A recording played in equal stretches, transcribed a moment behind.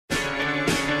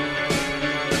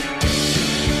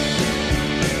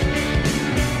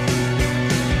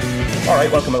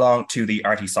right, welcome along to the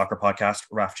RT Soccer Podcast.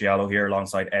 Raf Giallo here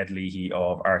alongside Ed Leahy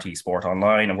of RT Sport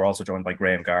Online, and we're also joined by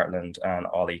Graham Gartland and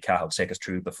Ollie Cahill to take us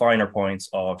through the finer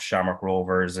points of Shamrock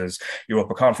Rovers'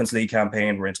 Europa Conference League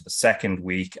campaign. We're into the second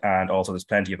week, and also there's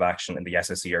plenty of action in the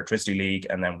SSE Electricity League,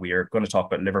 and then we're going to talk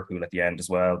about Liverpool at the end as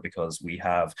well, because we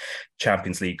have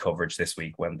Champions League coverage this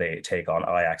week when they take on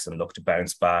Ajax and look to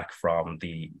bounce back from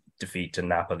the defeat to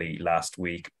Napoli last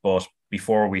week. But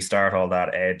before we start all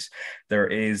that, Ed, there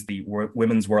is the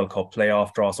Women's World Cup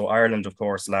playoff draw. So Ireland, of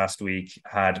course, last week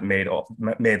had made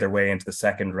their way into the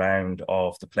second round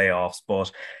of the playoffs, but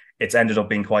it's ended up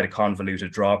being quite a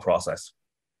convoluted draw process.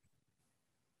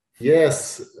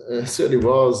 Yes, it certainly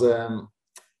was. It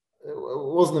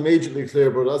wasn't immediately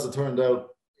clear, but as it turned out,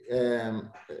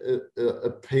 it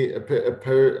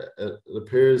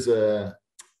appears that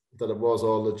it was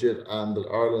all legit, and that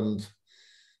Ireland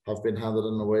have been handed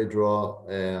an away draw,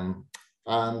 and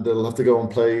they'll have to go and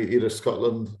play either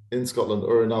in Scotland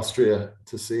or in Austria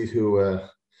to see who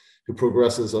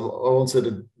progresses. I won't say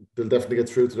that they'll definitely get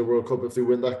through to the World Cup if they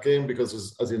win that game,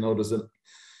 because as you know, there's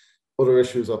other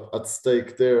issues at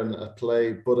stake there and at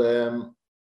play. But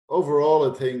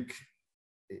overall, I think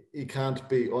you can't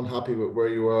be unhappy with where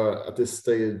you are at this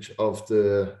stage of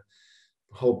the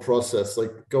whole process.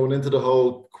 Like, going into the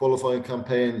whole qualifying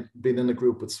campaign, being in a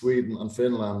group with Sweden and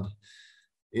Finland,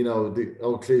 you know, the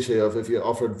old cliche of if you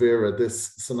offered Vera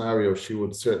this scenario, she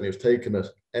would certainly have taken it.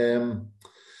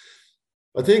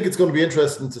 I think it's going to be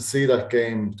interesting to see that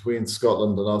game between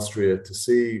Scotland and Austria, to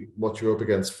see what you're up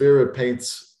against. Vera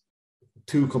paints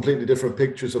two completely different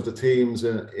pictures of the teams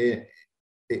in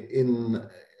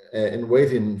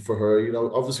waiting for her. You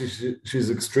know, obviously she's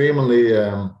extremely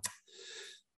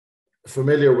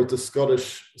familiar with the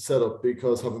Scottish setup,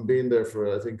 because having been there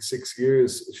for, I think, 6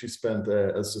 years, she spent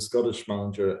as the Scottish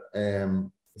manager.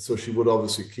 So she would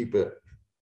obviously keep an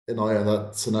eye on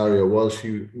that scenario. While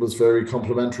she was very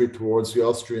complimentary towards the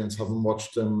Austrians, having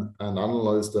watched them and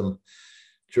analysed them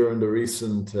during the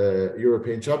recent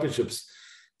European Championships.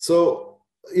 So,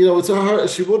 you know, it's a hard.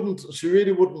 She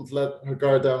really wouldn't let her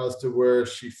guard down as to where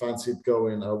she fancied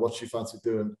going or what she fancied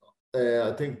doing.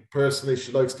 I think personally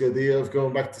she likes the idea of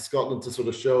going back to Scotland to sort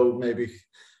of show maybe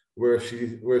where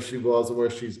she was and where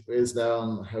she is now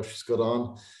and how she's got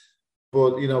on.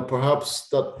 But, you know, perhaps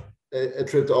that a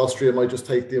trip to Austria might just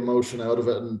take the emotion out of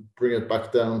it and bring it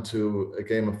back down to a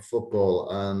game of football.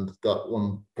 And that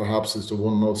one perhaps is the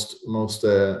one most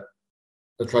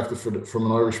attractive from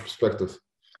an Irish perspective.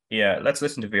 Yeah, let's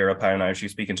listen to Vera Pauw now.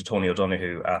 She's speaking to Tony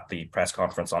O'Donoghue at the press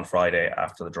conference on Friday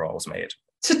after the draw was made.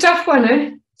 It's a tough one,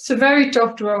 eh? It's a very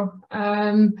tough draw.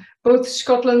 Both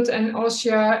Scotland and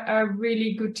Austria are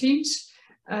really good teams.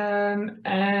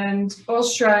 And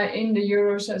Austria in the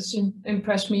Euros has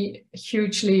impressed me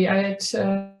hugely. I've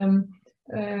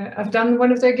done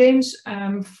one of their games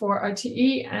for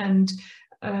RTE, and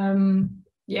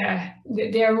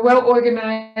they are well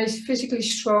organized, physically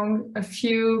strong, a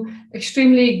few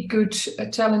extremely good,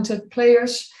 talented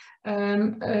players,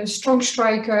 a strong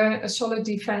striker, a solid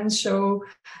defense. So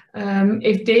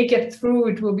if they get through,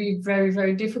 it will be very,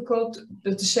 very difficult.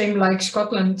 But the same like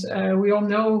Scotland, we all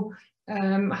know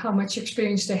how much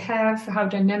experience they have, how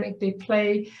dynamic they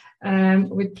play,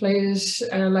 with players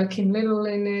like Kim Little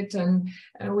in it, and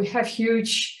we have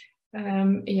huge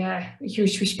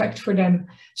respect for them.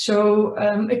 So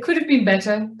it could have been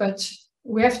better, but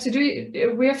we have to do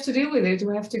it. We have to deal with it.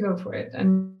 We have to go for it,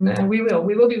 and we will.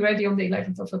 We will be ready on the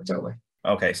 11th of October.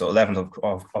 Okay, so 11th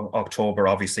of October,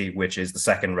 obviously, which is the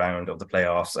second round of the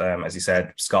playoffs. As you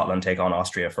said, Scotland take on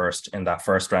Austria first in that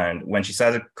first round. When she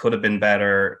says it could have been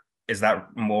better, is that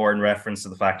more in reference to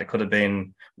the fact it could have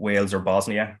been Wales or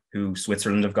Bosnia, who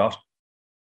Switzerland have got?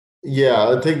 Yeah,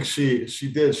 I think she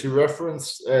did. She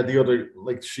referenced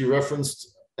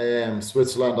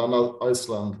Switzerland and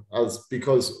Iceland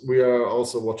because we are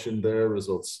also watching their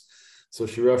results. So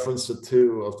she referenced the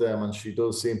two of them, and she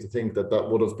does seem to think that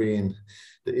would have been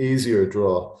the easier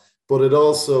draw. But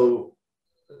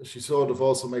she sort of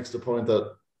also makes the point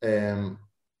that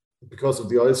because of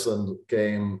the Iceland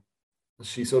game,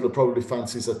 she sort of probably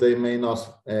fancies that they may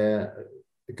not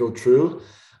go through.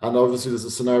 And obviously there's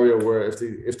a scenario where if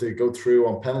they go through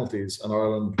on penalties and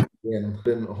Ireland win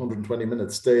within 120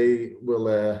 minutes, they will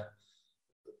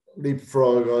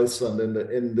leapfrog Iceland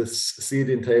in this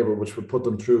seeding table, which would put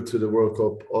them through to the World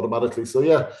Cup automatically. So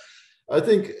yeah, I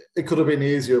think it could have been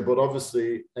easier, but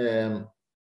obviously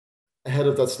ahead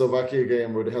of that Slovakia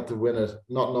game where they had to win it,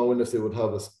 not knowing if they would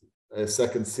have a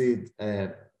second seed,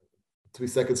 to be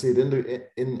second seed in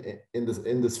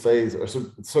this phase, or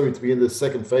sorry, to be in the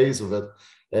second phase of it,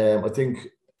 I think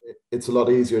it's a lot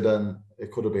easier than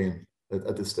it could have been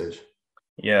at this stage.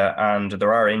 Yeah, and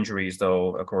there are injuries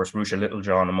though. Of course, Rusha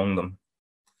Littlejohn among them.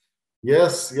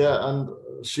 Yes, yeah, and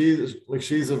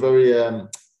she's a very I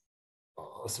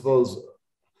suppose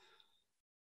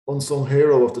unsung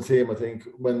hero of the team. I think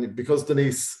because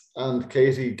Denise and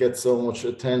Katie get so much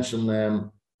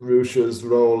attention, Rusha's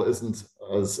role isn't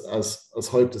as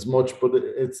hyped as much, but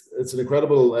it's an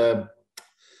incredible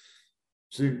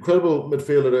she's an incredible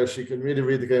midfielder there. She can really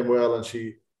read the game well, and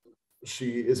she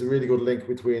is a really good link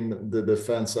between the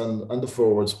defense and the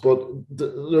forwards. But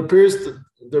there appears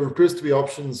to be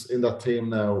options in that team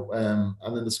now,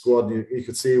 and in the squad. You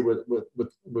could see with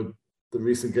the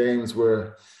recent games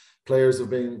where players have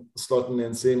been slotting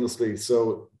in seamlessly.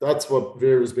 So that's what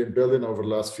Vera's been building over the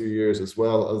last few years, as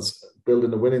well as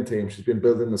building a winning team. She's been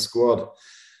building the squad,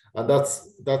 and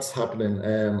that's happening.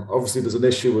 Obviously, there's an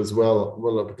issue as well.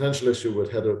 Well, a potential issue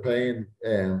with Heather Payne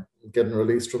getting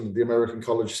released from the American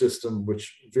college system,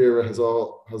 which Vera has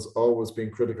always been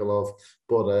critical of.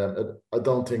 But I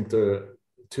don't think they're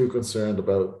too concerned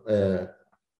about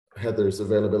Heather's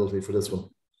availability for this one.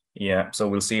 Yeah, so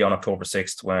we'll see on October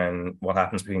 6th what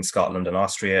happens between Scotland and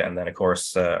Austria. And then, of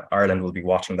course, Ireland will be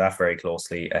watching that very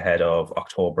closely ahead of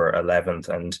October 11th.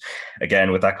 And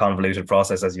again, with that convoluted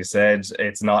process, as you said,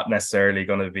 it's not necessarily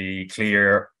going to be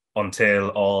clear until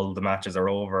all the matches are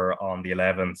over on the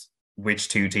 11th which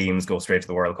two teams go straight to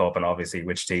the World Cup, and obviously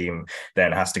which team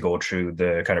then has to go through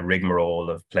the kind of rigmarole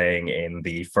of playing in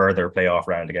the further playoff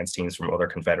round against teams from other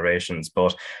confederations.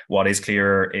 But what is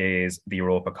clear is the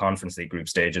Europa Conference League group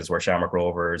stages, where Shamrock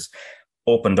Rovers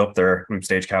opened up their group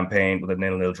stage campaign with a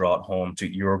 0-0 draw at home to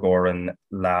Djurgården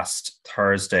last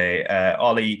Thursday.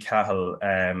 Ollie Cahill,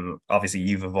 obviously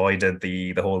you've avoided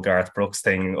the whole Garth Brooks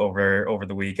thing over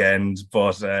the weekend,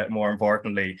 but more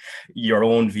importantly, your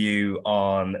own view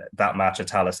on that match at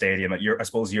Tallaght Stadium. I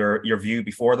suppose your view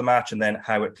before the match, and then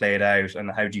how it played out,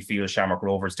 and how do you feel Shamrock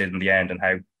Rovers did in the end, and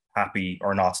how happy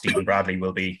or not Stephen Bradley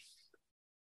will be?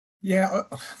 Yeah,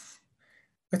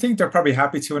 I think they're probably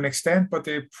happy to an extent, but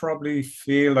they probably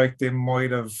feel like they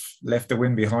might have left the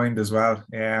win behind as well.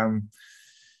 They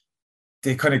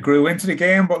kind of grew into the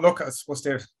game, but look, I suppose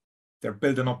they're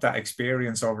building up that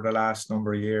experience over the last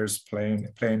number of years playing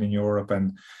in Europe,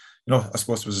 and I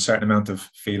suppose there was a certain amount of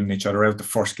feeling each other out. The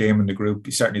first game in the group,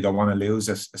 you certainly don't want to lose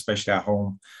it, especially at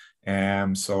home.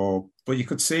 But you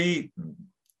could see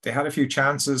they had a few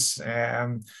chances.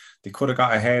 They could have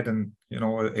got ahead, and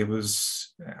it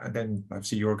was. And then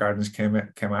obviously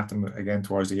Djurgården came at them again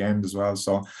towards the end as well.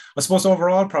 So I suppose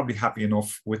overall probably happy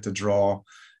enough with the draw.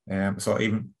 So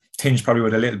even tinged probably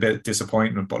with a little bit of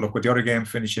disappointment. But look, with the other game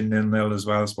finishing 0-0 as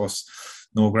well, I suppose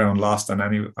no ground lost on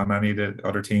any of the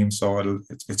other teams. So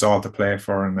it's all to play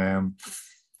for, and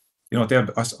I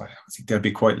think they'll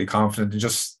be quietly confident, and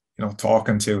just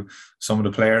talking to some of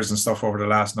the players and stuff over the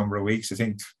last number of weeks. I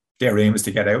think their aim is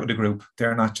to get out of the group.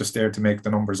 They're not just there to make the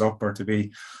numbers up or to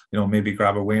be, maybe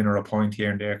grab a win or a point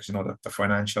here and there, because the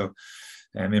financial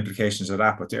implications of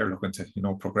that. But they're looking to,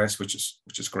 progress, which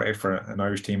is great for an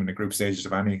Irish team in the group stages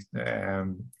of any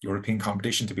European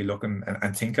competition to be looking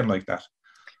and thinking like that.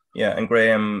 Yeah, and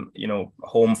Graham,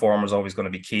 home form is always going to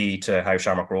be key to how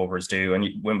Shamrock Rovers do. And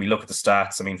when we look at the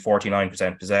stats,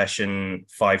 49% possession,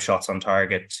 5 shots on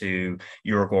target to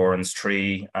Djurgården's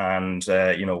 3. And,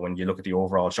 when you look at the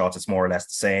overall shots, it's more or less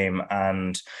the same.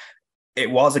 And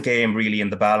it was a game really in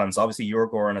the balance. Obviously,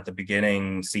 Djurgården at the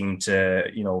beginning seemed to,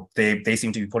 they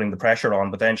seemed to be putting the pressure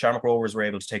on, but then Shamrock Rovers were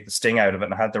able to take the sting out of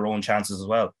it and had their own chances as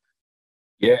well.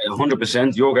 Yeah,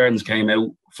 100%. Djurgården came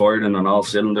out firing on all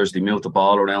cylinders. They moved the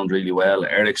ball around really well.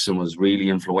 Eriksson was really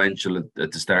influential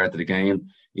at the start of the game,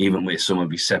 even with some of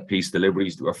his set-piece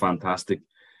deliveries that were fantastic.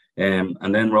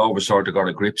 And then Rovers sort of got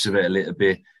a grips of it a little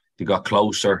bit. They got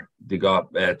closer. They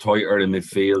got tighter in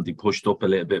midfield. They pushed up a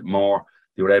little bit more.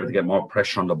 They were able to get more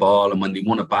pressure on the ball. And when they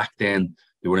won it back then,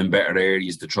 they were in better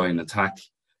areas to try and attack.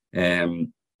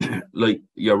 Like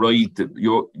you're right,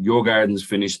 your Gardens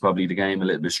finished probably the game a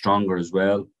little bit stronger as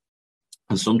well.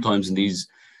 And sometimes in these,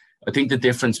 I think the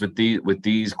difference with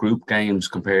these group games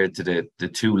compared to the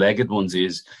two-legged ones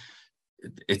is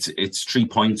it's 3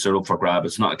 points are up for grab.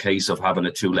 It's not a case of having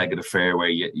a two-legged affair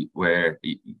where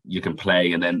you can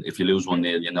play, and then if you lose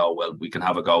 1-0, well, we can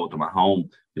have a go at them at home.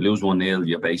 You lose 1-0,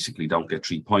 you basically don't get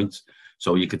 3 points.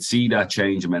 So you could see that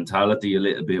change of mentality a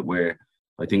little bit, where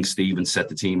I think Stephen set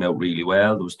the team out really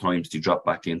well. There was times to drop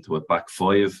back into a back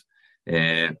 5.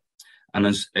 And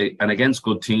against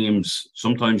good teams,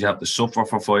 sometimes you have to suffer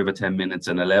for 5 or 10 minutes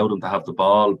and allow them to have the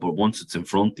ball. But once it's in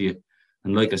front of you,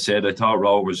 and like I said, I thought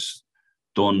Rovers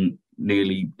done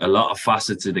nearly a lot of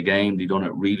facets of the game. They done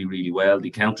it really, really well. They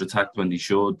counter-attacked when they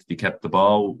should. They kept the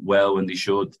ball well when they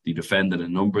should. They defended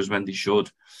in numbers when they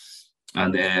should.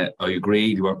 And I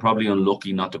agree, they were probably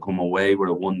unlucky not to come away with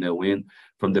a 1-0 win.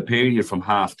 From the period from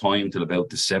half-time till about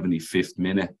the 75th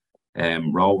minute,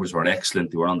 Rovers were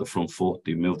excellent. They were on the front foot.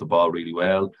 They moved the ball really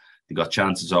well. They got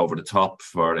chances over the top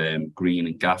for Green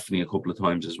and Gaffney a couple of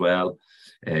times as well.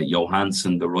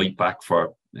 Johansson, the right back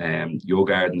for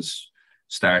Djurgårdens,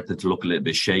 started to look a little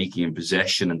bit shaky in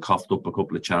possession and coughed up a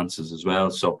couple of chances as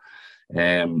well. So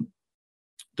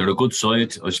they're a good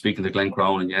side. I was speaking to Glenn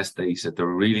Cronin yesterday. He said they're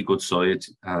a really good side,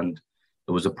 and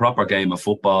it was a proper game of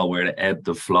football where it ebbed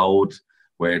and flowed,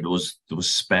 where there was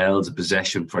spells of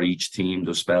possession for each team,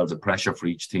 there was spells of pressure for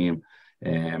each team.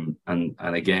 And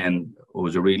again, it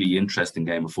was a really interesting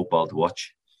game of football to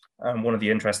watch. One of the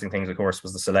interesting things, of course,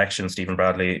 was the selection Stephen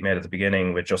Bradley made at the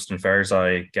beginning, with Justin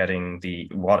Ferzai getting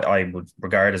what I would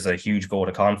regard as a huge vote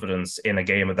of confidence in a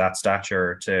game of that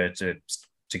stature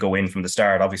to go in from the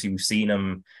start. Obviously, we've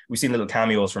seen little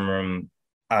cameos from him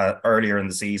earlier in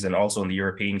the season, also in the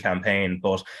European campaign.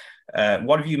 But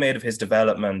what have you made of his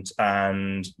development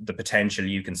and the potential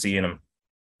you can see in him?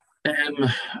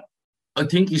 I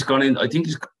think he's gone in. I think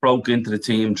he's broke into the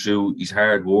team through his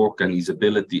hard work and his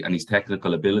ability and his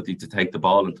technical ability to take the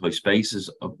ball in tight spaces.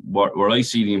 Where I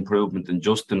see the improvement in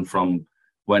Justin from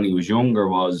when he was younger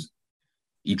was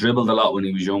he dribbled a lot when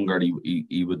he was younger.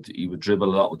 He would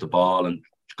dribble a lot with the ball and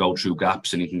go through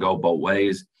gaps, and he can go both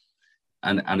ways.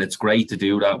 And it's great to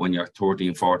do that when you're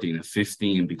 13, 14 and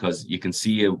 15, because you can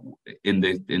see it in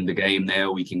the game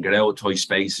now. We can get out of tight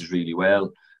spaces really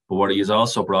well. But what he has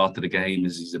also brought to the game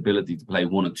is his ability to play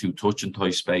 1 and 2 touch in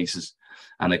tight spaces.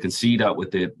 And I can see that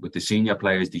with the senior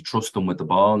players. They trust him with the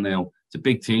ball now. It's a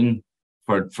big thing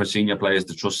for senior players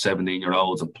to trust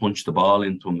 17-year-olds and punch the ball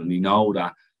into them. And they know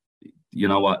that, you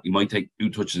know what, he might take 2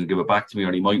 touches and give it back to me,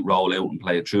 or he might roll out and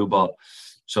play a through ball.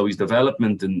 So his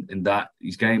development in that,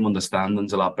 his game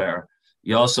understanding's a lot better.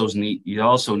 He also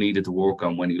needed to work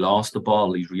on when he lost the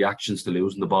ball. His reactions to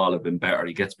losing the ball have been better.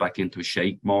 He gets back into a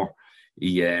shape more.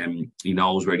 He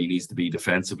knows where he needs to be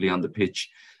defensively on the pitch.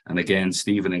 And again,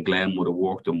 Stephen and Glenn would have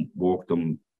worked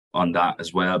them on that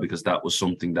as well, because that was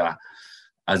something that,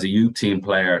 as a youth team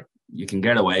player, you can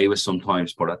get away with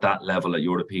sometimes, but at that level, at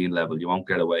European level, you won't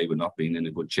get away with not being in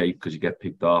a good shape because you get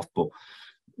picked off. But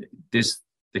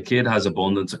the kid has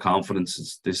abundance of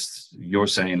confidence. You're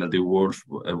saying he'll do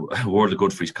a world of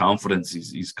good for his confidence.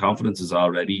 His confidence is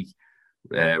already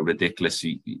ridiculous.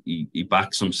 He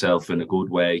backs himself in a good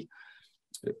way.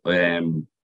 I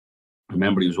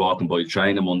remember he was walking by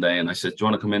training one day, and I said, "Do you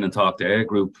want to come in and talk to our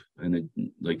group?" And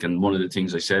one of the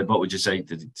things I said, "What would you say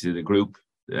to the group?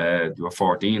 You were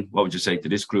 14. What would you say to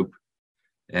this group?"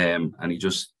 And he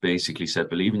just basically said,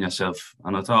 "Believe in yourself."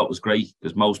 And I thought it was great,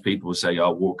 because most people would say,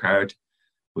 "Oh, work hard."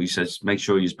 But he says, "Make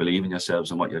sure you believe in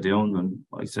yourselves and what you're doing." And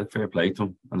I said, fair play to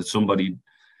him. And it's somebody,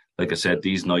 like I said,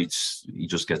 these nights he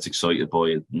just gets excited by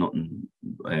it. Nothing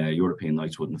European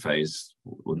nights wouldn't phase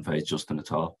Justin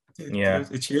at all. Yeah,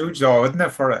 it's huge though, isn't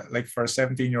it? For a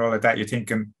 17-year-old like that, you're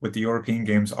thinking with the European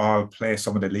games, I'll play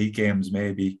some of the league games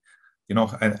maybe, you know,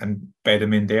 and bed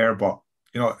him in there. But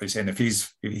you know, I'm saying if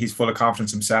he's full of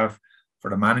confidence himself, for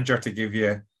the manager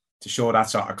to show that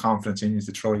sort of confidence in you,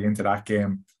 to throw you into that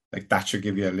game, like that should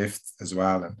give you a lift as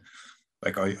well. And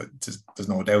like there's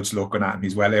no doubts looking at him,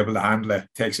 he's well able to handle it,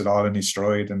 takes it all in his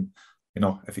stride, and you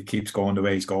know, if he keeps going the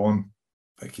way he's going,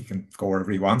 like he can go wherever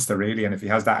he wants to really. And if he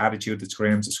has that attitude that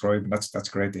Graham's describing, that's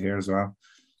great to hear as well.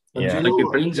 Yeah, like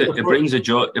it brings a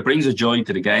joy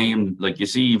to the game. Like you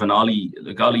see, even Ollie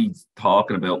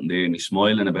talking about him there, and he's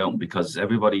smiling about him, because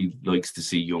everybody likes to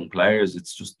see young players.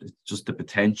 It's just the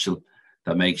potential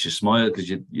that makes you smile, because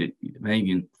you maybe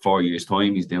in 4 years'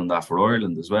 time he's doing that for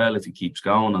Ireland as well if he keeps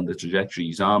going on the trajectory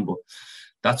he's on. But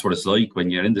that's what it's like when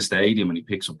you're in the stadium and he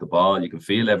picks up the ball. You can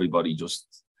feel everybody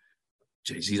just,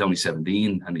 geez, he's only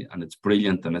 17, and it's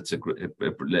brilliant, and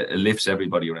it lifts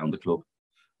everybody around the club.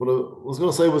 What I was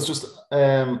going to say was just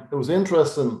it was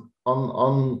interesting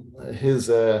on his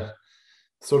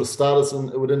sort of status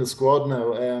within the squad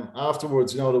now.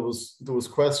 Afterwards, you know, there was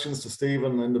questions to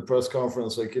Stephen in the press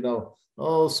conference, like, you know,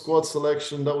 squad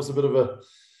selection, that was a bit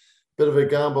of a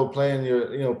gamble, playing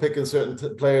picking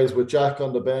certain players with Jack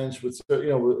on the bench, with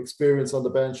experience on the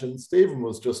bench. And Stephen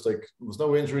was just like, there was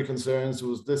no injury concerns.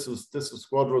 This was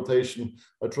squad rotation.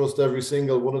 I trust every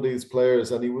single one of these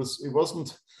players, and he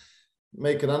wasn't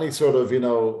making any sort of,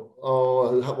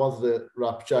 I wanted to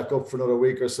wrap Jack up for another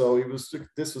week or so. He was,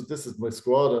 this is my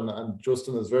squad, and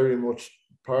Justin is very much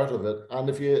part of it. And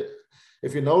if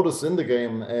you notice in the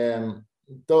game,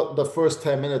 the first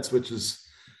 10 minutes, which is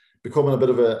becoming a bit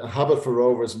of a habit for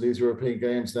Rovers in these European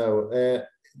games now.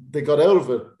 They got out of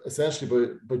it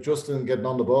essentially by Justin getting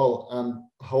on the ball and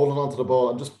holding onto the ball,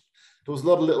 and just there was a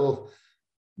lot of little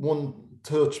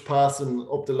one-touch passing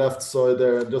up the left side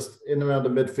there and just in around the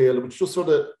midfield, which just sort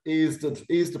of eased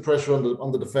the pressure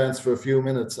on the defence for a few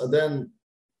minutes, and then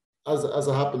as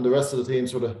it happened, the rest of the team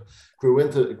sort of grew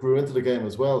into the game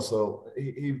as well. So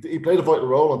he played a vital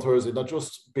role on Thursday, not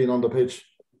just being on the pitch.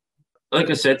 Like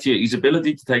I said to you, his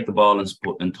ability to take the ball and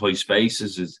put in tight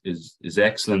spaces is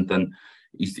excellent, and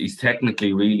he's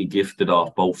technically really gifted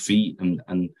off both feet,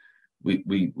 and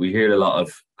we hear a lot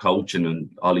of coaching,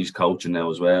 and Ollie's coaching now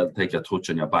as well. Take your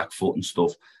touch on your back foot and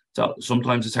stuff. So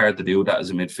sometimes it's hard to do that as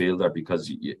a midfielder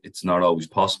because it's not always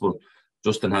possible.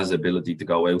 Justin has the ability to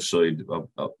go outside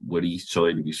with each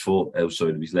side of his foot,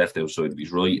 outside of his left, outside of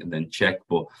his right, and then check.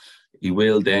 But he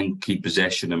will then keep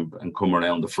possession and come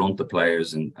around the front of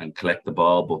players and collect the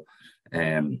ball.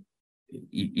 But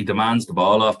he demands the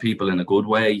ball off people in a good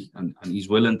way, and he's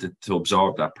willing to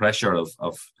absorb that pressure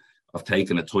of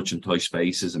taking a touch in tight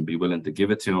spaces and be willing to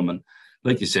give it to him. And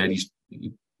like you said,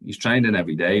 he's training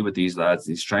every day with these lads.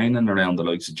 He's training around the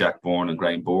likes of Jack Bourne and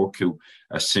Graham Burke, who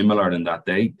are similar in that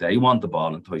they want the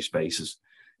ball in tight spaces,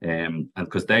 and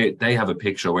because they have a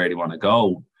picture of where they want to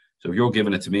go. So if you're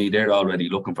giving it to me, they're already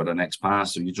looking for the next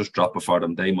pass. So you just drop it for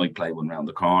them. They might play one around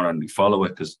the corner and we follow it,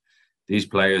 because these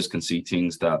players can see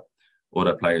things that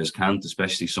other players can't,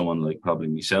 especially someone like probably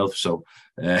myself. So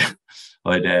I'd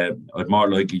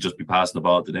more likely just be passing the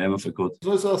ball to them if I could.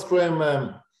 Let's ask Graham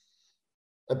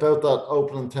about that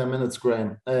opening 10 minutes,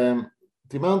 Graham. The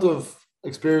amount of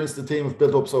experience the team have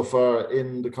built up so far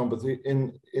in the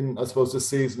competition, in I suppose this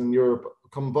season in Europe,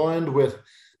 combined with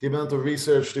the amount of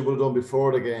research they would have done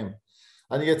before the game,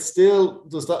 and yet still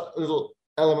there's that little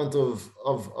element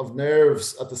of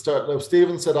nerves at the start. Now,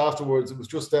 Stephen said afterwards it was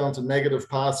just down to negative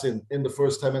passing in the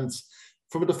first 10 minutes.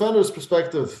 From a defender's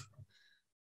perspective,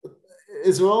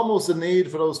 is there almost a need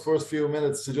for those first few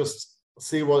minutes to just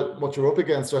see what you're up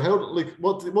against, or how, like,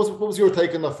 what was your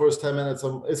take on that first 10 minutes?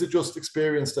 Is it just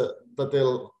experience that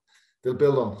they'll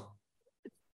build on?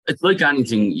 It's like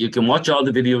anything. You can watch all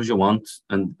the videos you want,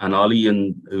 and Ollie,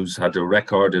 who's had a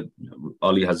record,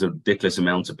 Ollie has a ridiculous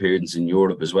amount of appearances in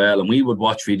Europe as well, and we would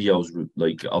watch videos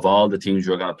like of all the teams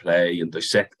you're going to play and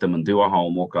dissect them and do our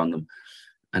homework on them.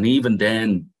 And even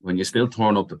then, when you still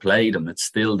turn up to play them, it's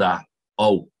still that,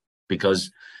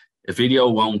 because a video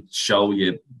won't show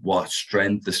you what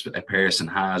strength a person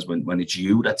has when it's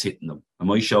you that's hitting them. It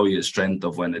might show you the strength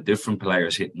of when a different player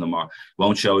is hitting them, or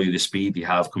won't show you the speed they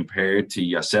have compared to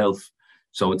yourself.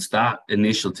 So it's that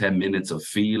initial 10 minutes of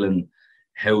feeling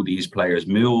how these players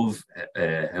move,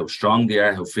 how strong they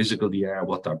are, how physical they are,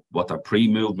 what their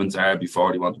pre-movements are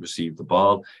before they want to receive the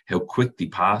ball, how quick they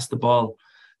pass the ball.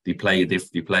 They play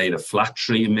a flat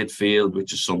tree in midfield,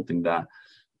 which is something that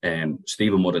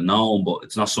Stephen would have known, but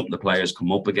it's not something the players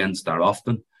come up against that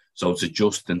often. So it's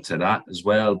adjusting to that as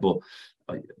well. But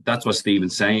that's what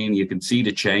Stephen's saying. You can see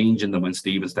the change in them when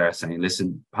Stephen starts saying,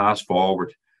 listen, pass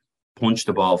forward, punch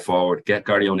the ball forward, get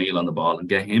Gary O'Neill on the ball and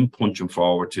get him punching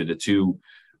forward to the two.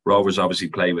 Rovers obviously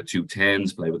play with 2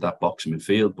 10s, play with that box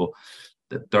midfield,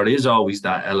 but there is always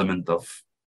that element of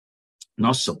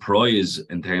not surprise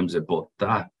in terms of, but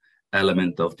that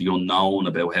element of the unknown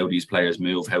about how these players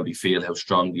move, how they feel, how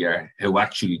strong they are, how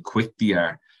actually quick they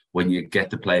are when you get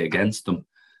to play against them.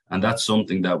 And that's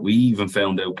something that we even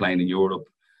found out playing in Europe.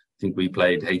 I think we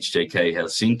played HJK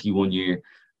Helsinki one year,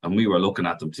 and we were looking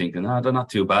at them thinking, they're not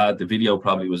too bad. The video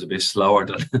probably was a bit slower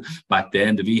than back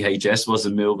then. The VHS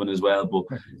wasn't moving as well. But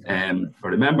I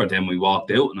remember then we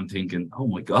walked out and I'm thinking, oh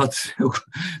my God,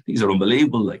 these are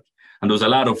unbelievable. Like, and there was a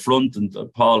lad up front, and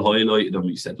Paul highlighted him.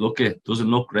 He said, look, it doesn't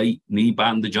look great. Knee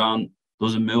bandage on,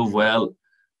 doesn't move well.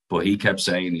 But he kept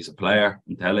saying he's a player.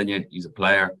 I'm telling you, he's a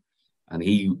player. And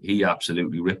he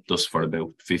absolutely ripped us for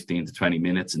about 15 to 20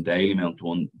 minutes, and Dalymount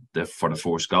won for the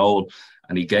first goal.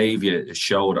 And he gave you a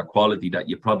show or quality that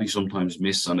you probably sometimes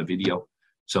miss on a video.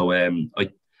 So I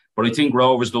think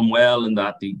Rovers done well in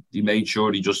that they made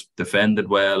sure they just defended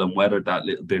well and weathered that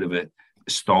little bit of a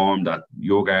storm that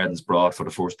Djurgården's brought for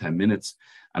the first 10 minutes.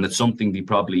 And it's something they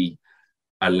probably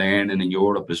are learning in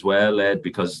Europe as well, Ed,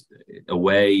 because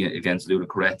away against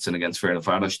Ludogorets and against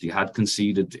Ferencváros, they had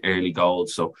conceded early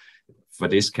goals. So for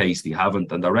this case, they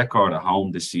haven't. And the record at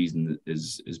home this season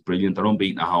is brilliant. They're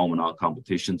unbeaten at home in all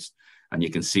competitions. And you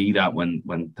can see that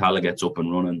when Tala gets up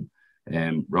and running,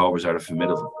 Rovers are a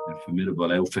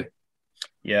formidable outfit.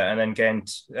 Yeah, and then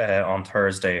Ghent on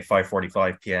Thursday,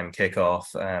 5:45 p.m.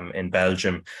 kickoff in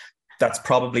Belgium. That's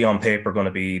probably on paper going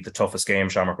to be the toughest game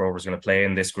Shamrock Rovers are going to play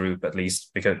in this group, at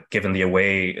least because given the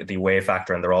away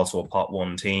factor, and they're also a pot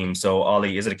one team. So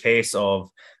Ollie, is it a case of,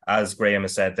 as Graham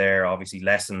has said there, obviously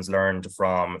lessons learned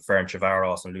from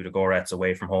Ferencvaros and Ludogorets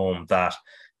away from home, that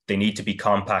they need to be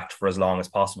compact for as long as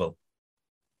possible?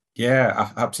 Yeah,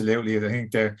 absolutely. I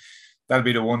think that'll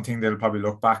be the one thing they'll probably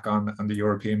look back on the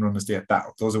European run, is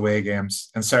those away games,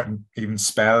 and certain even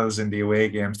spells in the away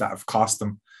games that have cost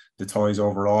them the ties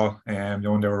overall. They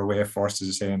were away first, as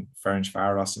you say, in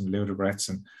Ferencvaros and Ludogorets,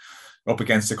 and up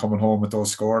against it coming home with those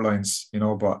score lines,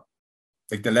 but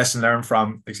like the lesson learned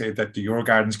from, like say, that the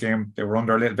Eurogardens game, they were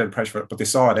under a little bit of pressure, but they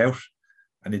saw it out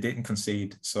and they didn't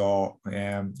concede. So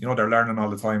they're learning all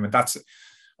the time, and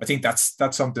I think that's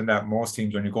something that most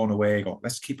teams, when you're going away, go,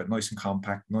 let's keep it nice and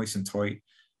compact, nice and tight,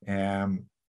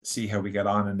 see how we get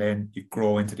on, and then you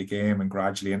grow into the game, and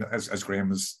gradually, and as Graham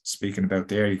was speaking about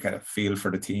there, you get a feel for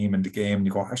the team and the game, and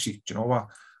you go, actually, do you know what?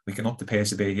 We can up the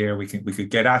pace a bit here. We could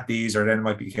get at these, or then it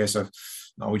might be a case of,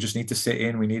 no, we just need to sit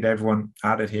in. We need everyone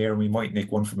at it here, and we might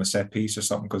nick one from a set piece or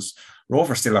something, because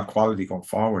Rovers still have quality going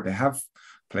forward. They have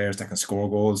players that can score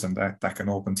goals and that can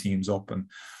open teams up, and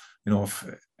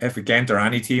if Ghent or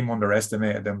any team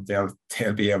underestimated them,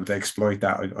 they'll be able to exploit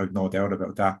that. I've no doubt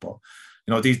about that. But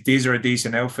these are a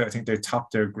decent outfit. I think they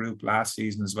topped their group last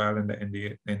season as well in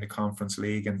the Conference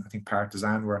League, and I think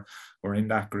Partizan were in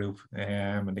that group,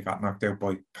 and they got knocked out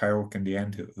by PAOK in the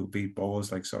end, who beat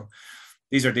Bohs. So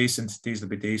these are decent. These will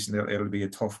be decent. It'll be a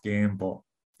tough game, but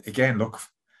again, look,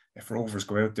 if Rovers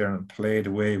go out there and play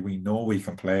the way we know we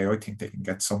can play, I think they can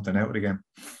get something out again.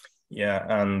 Yeah,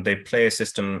 and they play a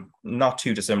system not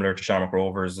too dissimilar to Shamrock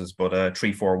Rovers', but a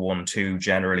 3-4-1-2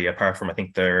 generally, apart from, I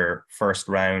think, their first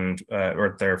round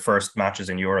or their first matches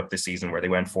in Europe this season where they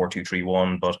went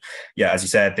 4-2-3-1. But yeah, as you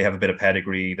said, they have a bit of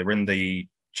pedigree. They were in the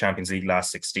Champions League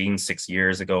last 6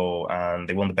 years ago, and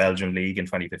they won the Belgian League in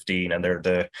 2015, and they're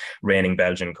the reigning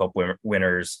Belgian Cup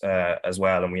winners as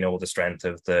well. And we know the strength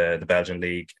of the Belgian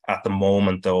League at the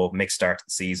moment, though. Mixed start to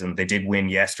the season. They did win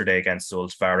yesterday against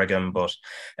Zulte Waregem, but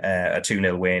a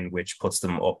 2-0 win, which puts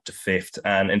them up to 5th.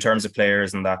 And in terms of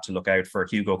players and that to look out for,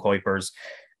 Hugo Kuipers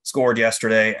scored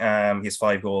yesterday. He has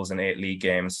 5 goals in 8 league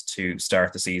games to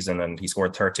start the season, and he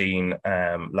scored 13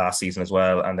 last season as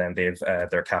well. And then they've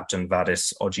their captain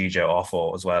Vadis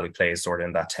Ojija-Offo as well, who plays sort of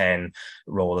in that 10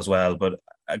 role as well. But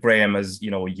Graham, as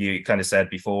you kind of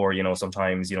said before,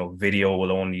 sometimes video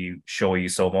will only show you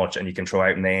so much, and you can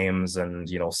throw out names and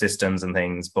systems and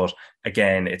things. But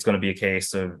again, it's going to be a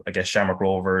case of, I guess, Shamrock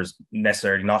Rovers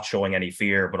necessarily not showing any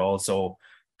fear, but also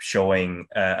showing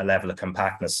a level of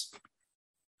compactness.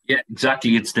 Yeah,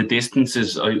 exactly. It's the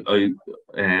distances. The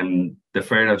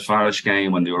Ferencvaros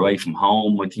game, when they were away from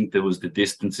home, I think there was the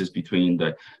distances between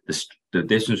the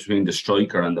distance between the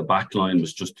striker and the back line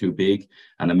was just too big,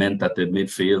 and it meant that the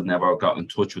midfield never got in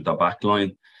touch with the back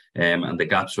line, and the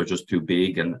gaps were just too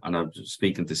big. And I was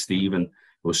speaking to Stephen, it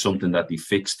was something that he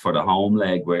fixed for the home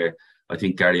leg, where I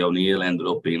think Gary O'Neill ended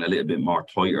up being a little bit more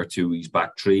tighter to his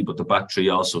back three, but the back three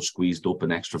also squeezed up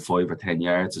an extra 5 or 10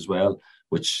 yards as well,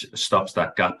 which stops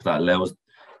that gap, that allows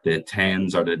the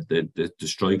 10s or the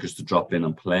strikers to drop in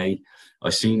and play. I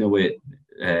seen it with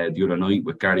the other night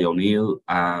with Gary O'Neill,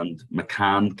 and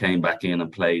McCann came back in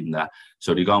and played in that.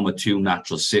 So they're gone with 2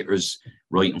 natural sitters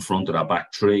right in front of that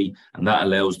back three, and that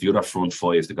allows the other front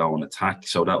 5 to go on attack.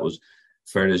 So that was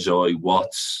Ferezoy,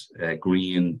 Watts,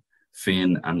 Green,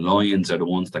 Finn and Lyons are the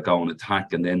ones that go on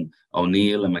attack, and then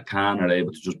O'Neill and McCann are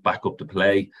able to just back up the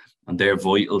play, and they're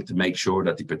vital to make sure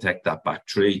that they protect that back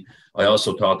three. I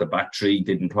also thought the back three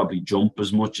didn't probably jump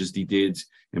as much as they did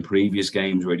in previous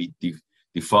games, where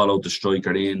they followed the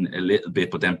striker in a little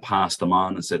bit, but then passed them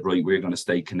on and said, right, we're going to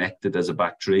stay connected as a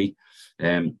back three.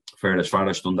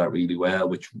 Ferencvaros done that really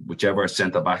well, whichever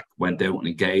centre-back went out and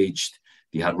engaged,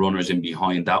 they had runners in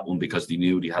behind that one, because they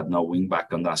knew they had no wing-back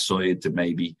on that side to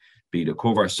maybe be the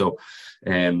cover. So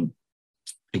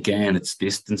again, it's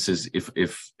distances.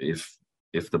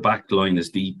 If the back line is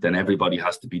deep, then everybody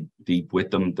has to be deep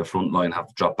with them. The front line have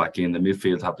to drop back in, the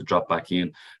midfield have to drop back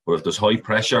in. But if there's high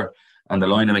pressure and the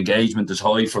line of engagement is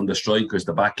high from the strikers,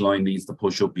 the back line needs to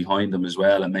push up behind them as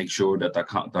well and make sure that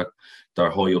they're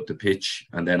high up the pitch.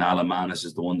 And then Alan Manis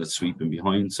is the one that's sweeping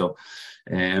behind. So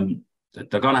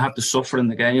they're going to have to suffer in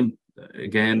the game.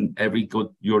 Again, every good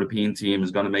European team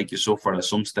is going to make you suffer at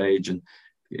some stage, and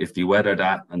if they weather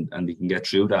that and they can get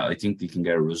through that, I think they can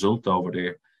get a result over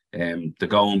there. To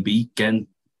go and beat Ghent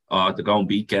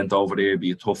over there would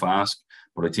be a tough ask,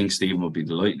 but I think Stephen would be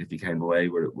delighted if he came away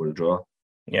with a draw.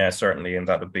 Yeah, certainly. And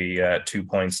that would be 2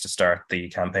 points to start the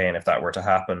campaign if that were to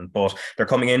happen. But they're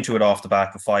coming into it off the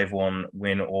back of 5-1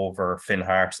 win over Finn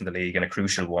Harps in the league, and a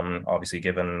crucial one, obviously,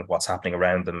 given what's happening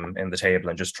around them in the table,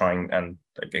 and just trying, and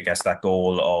I guess that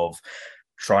goal of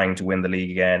trying to win the league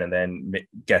again and then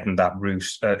getting that route,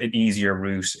 an easier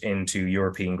route into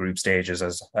European group stages,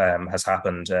 as has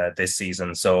happened this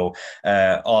season. So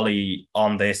Ollie,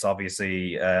 on this,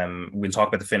 obviously, we'll talk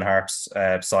about the Finn Harps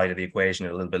side of the equation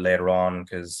a little bit later on,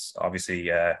 because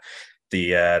obviously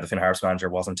the Finn Harps manager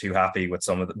wasn't too happy with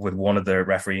with one of the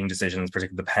refereeing decisions,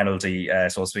 particularly the penalty,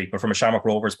 so to speak. But from a Shamrock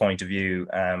Rovers point of view,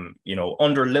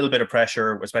 under a little bit of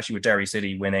pressure, especially with Derry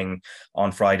City winning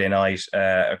on Friday night,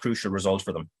 a crucial result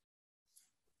for them.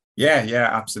 Yeah,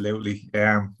 absolutely.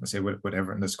 I say with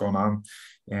everything that's going on,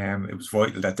 it was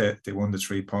vital that they won the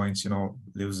 3 points.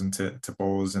 Losing to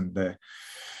Bohs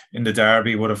in the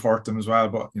derby would have hurt them as well,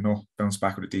 but bounce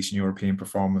back with a decent European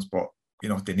performance. But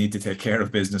they need to take care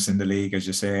of business in the league, as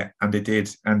you say, and they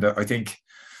did. And I think,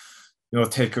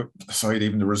 take aside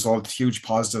even the result, huge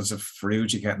positives of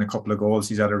Ferrugia getting a couple of goals.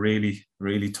 He's had a really,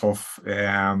 really tough,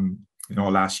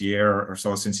 last year or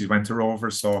so since he went to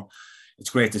Rovers. So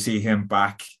it's great to see him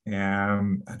back,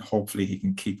 and hopefully he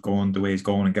can keep going the way he's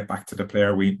going and get back to the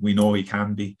player we know he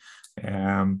can be.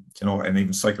 And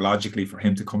even psychologically for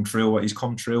him to come through what he's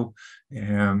come through,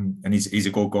 and he's a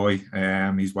good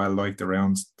guy. He's well liked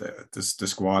around the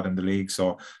squad and the league,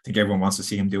 so I think everyone wants to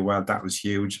see him do well. That was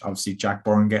huge. Obviously Jack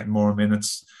Byrne getting more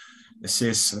minutes,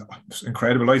 assists,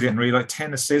 incredible. I didn't realize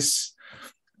 10 assists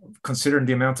considering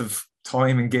the amount of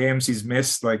time and games he's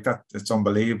missed. Like that, it's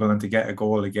unbelievable. And to get a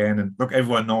goal again, and look,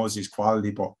 everyone knows his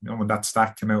quality, but when that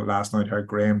stat came out last night, I heard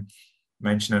Graham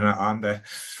mentioning it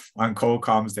on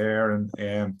co-coms there,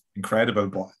 and incredible.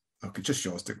 But look, it just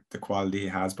shows the quality he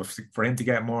has. But for him to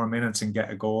get more minutes and get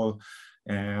a goal,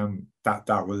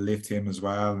 that will lift him as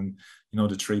well. And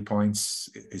the 3 points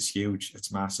is huge.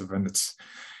 It's massive, and it's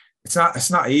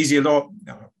not easy. Although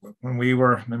when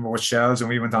remember with Shells and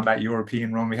we went on that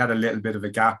European run, we had a little bit of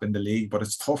a gap in the league, but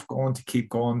it's tough to keep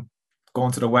going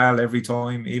to the well every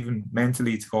time, even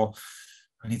mentally, to go,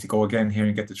 I need to go again here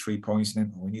and get the 3 points, and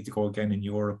then we need to go again in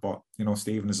Europe. But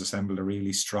Stephen has assembled a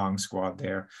really strong squad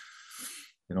there,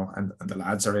 and the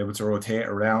lads are able to rotate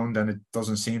around, and it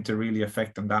doesn't seem to really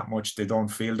affect them that much. They don't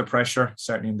feel the pressure,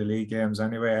 certainly in the league games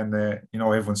anyway. And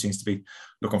everyone seems to be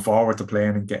looking forward to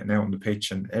playing and getting out on the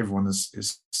pitch, and everyone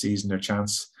is seizing their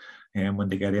chance when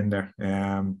they get in there.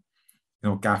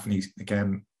 Gaffney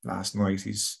again last night,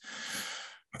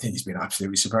 I think he's been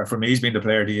absolutely superb. For me, he's been the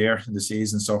player of the year in the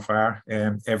season so far.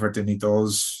 Everything he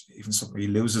does, even something he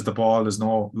loses the ball, there's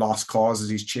no lost causes.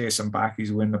 He's chasing back,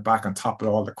 he's winning it back on top of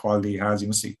all the quality he has. He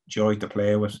must see joy to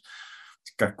play with.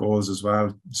 He's got goals as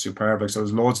well. Superb. So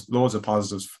there's loads of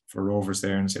positives for Rovers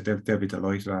there, and they'll be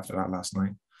delighted after that last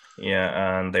night.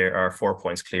 Yeah, and they are 4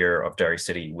 points clear of Derry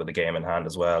City with a game in hand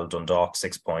as well. Dundalk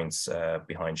 6 points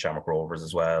behind Shamrock Rovers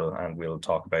as well, and we'll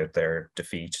talk about their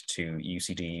defeat to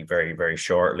UCD very, very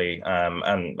shortly.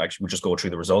 And actually, we'll just go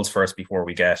through the results first before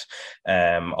we get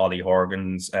Ollie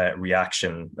Horgan's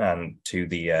reaction to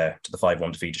the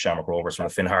 5-1 defeat to Shamrock Rovers from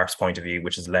the Finn Harps point of view,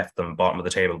 which has left them bottom of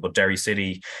the table. But Derry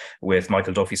City, with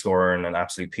Michael Duffy scoring an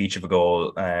absolute peach of a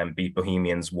goal, beat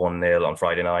Bohemians 1-0 on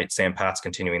Friday night. St. Pat's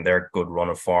continuing their good run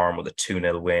of form with a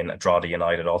 2-0 win. Drogheda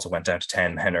United also went down to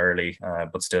 10 men early,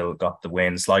 but still got the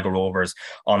win. Sligo Rovers,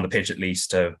 on the pitch at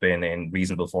least, have been in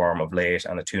reasonable form of late,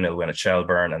 and a 2-0 win at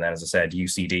Shelburne. And then, as I said,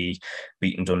 UCD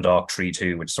beating Dundalk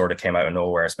 3-2, which sort of came out of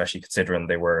nowhere, especially considering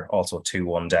they were also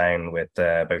 2-1 down with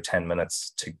about 10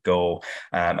 minutes to go.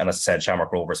 And as I said,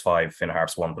 Shamrock Rovers 5, Finn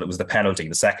Harps 1. But it was the penalty,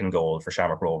 the second goal for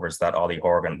Shamrock Rovers, that Ollie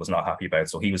Horgan was not happy about.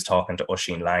 So he was talking to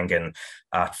Oisín Langan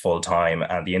at full time,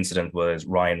 and the incident was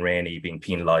Ryan Rainey being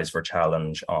penalised for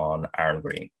challenge on Aaron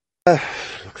Green. Look,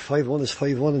 5-1 is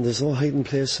 5-1, and there's no hiding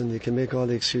place, and you can make all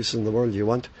the excuses in the world you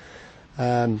want.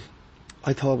 I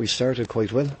thought we started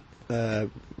quite well.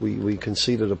 We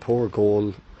conceded a poor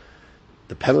goal.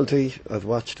 The penalty, I've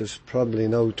watched it probably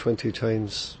now 20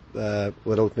 times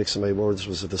without mixing my words,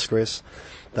 was a disgrace.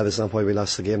 That is not why we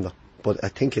lost the game though, but I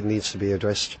think it needs to be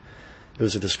addressed. It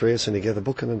was a disgrace, and he get a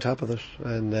booking on top of it.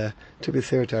 And to be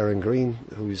fair to Aaron Green,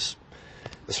 who's,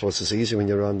 I suppose it's easy when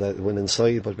you're on the winning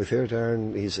side, but with fair to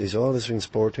Aaron, he's always been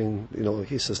sporting.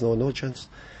 He says no chance.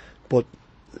 But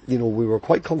we were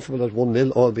quite comfortable at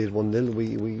 1-0, albeit 1-0.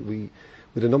 We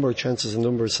with a number of chances, a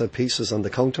number of set pieces on the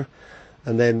counter,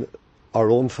 and then our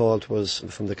own fault was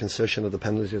from the concession of the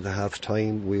penalty at the half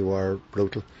time. We were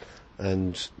brutal.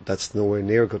 and that's nowhere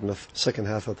near good enough. Second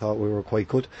half, I thought we were quite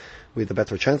good. We had the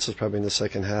better chances probably in the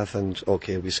second half, and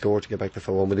okay, we scored to get back to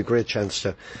 4-1 with a great chance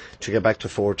to get back to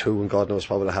 4-2, and God knows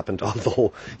what would have happened.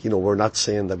 Although, we're not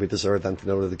saying that we deserved anything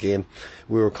out of the game.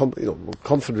 We were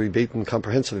comfortably beaten,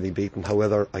 comprehensively beaten.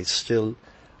 However,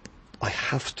 I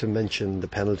have to mention the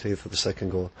penalty for the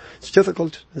second goal. It's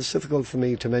difficult for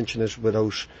me to mention it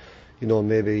without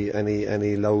maybe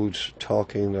any loud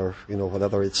talking or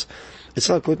whatever. It's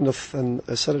not good enough, and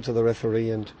I said it to the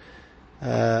referee, and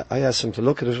I asked him to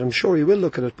look at it. I'm sure he will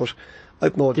look at it, but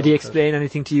I've no doubt. Did he explain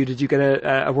anything to you? Did you get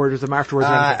a word with him afterwards?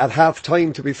 At half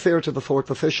time, to be fair to the fourth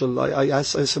official, I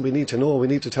said we need to know. We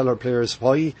need to tell our players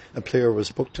why a player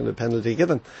was booked and a penalty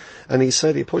given. And he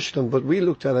said he pushed him, but we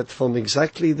looked at it from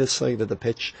exactly this side of the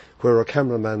pitch where our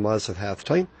cameraman was at half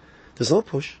time. There's no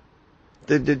push.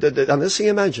 Unless he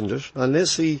imagined it,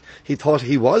 unless he thought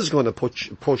he was going to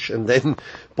push and then,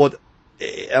 but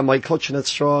am I clutching at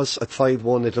straws? At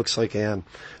 5-1 it looks like I am,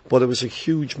 but it was a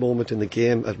huge moment in the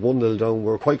game. At 1-0 down, we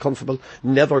were quite comfortable,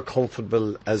 never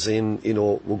comfortable as in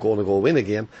we're going to go win a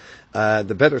game.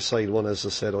 The better side won, as I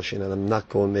said, Oisin, and I'm not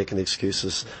going making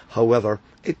excuses. However,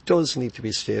 it does need to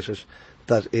be stated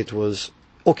that it was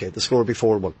okay, the score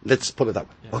before 4-1, let's put it that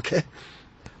way. Yeah. Okay,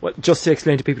 well, just to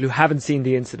explain to people who haven't seen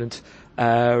the incident,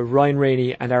 Ryan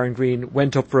Rainey and Aaron Green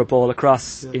went up for a ball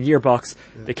across in your box.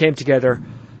 They came together,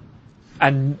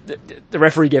 and the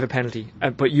referee gave a penalty,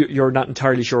 but you're not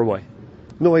entirely sure why.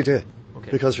 No idea,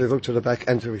 because we looked at the back,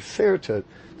 and to be fair to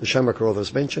the Shamrock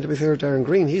Rovers bench, and to be fair to Aaron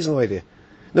Green, he's no idea.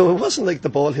 No, it wasn't like the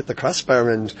ball hit the crossbar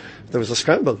and there was a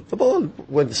scramble. The ball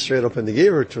went straight up in the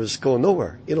air. It was going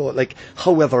nowhere.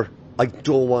 However, I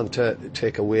don't want to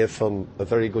take away from a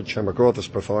very good Shamrock Rovers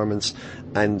performance,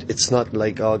 and it's not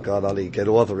like, oh God, Ollie, get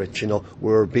over it.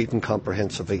 We're beaten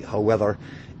comprehensively. However,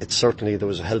 it certainly, there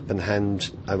was a helping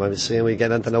hand. I'm saying we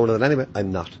get anything out of it anyway.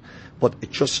 I'm not. But I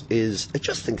just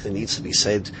think it needs to be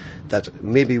said that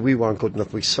maybe we weren't good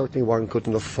enough. We certainly weren't good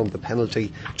enough from the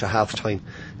penalty to half time.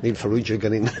 Neil Farrugia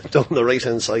getting down the right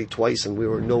hand side twice, and we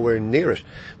were nowhere near it.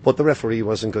 But the referee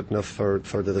wasn't good enough for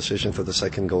the decision for the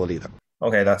second goal either.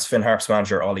 Okay, that's Finn Harps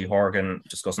manager Ollie Horgan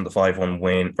discussing the 5-1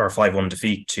 win or 5-1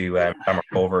 defeat to Shamrock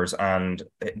Rovers, and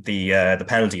the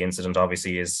penalty incident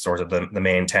obviously is sort of the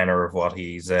main tenor of what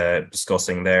he's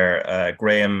discussing there.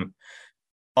 Graham,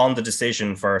 on the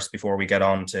decision first, before we get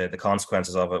on to the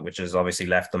consequences of it, which has obviously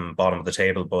left them bottom of the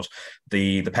table, but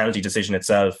the penalty decision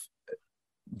itself,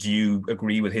 do you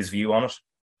agree with his view on it?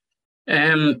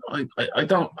 I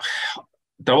don't.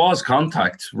 There was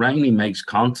contact. Rainey makes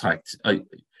contact.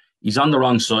 He's on the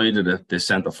wrong side of the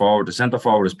centre forward. The centre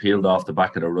forward is peeled off the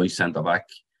back of the right centre back,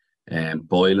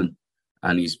 Boylan,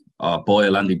 and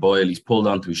Andy Boyle. He's pulled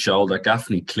onto his shoulder.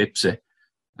 Gaffney clips it,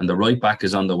 and the right back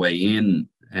is on the way in,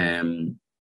 and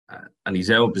he's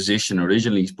out of position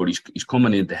originally, but he's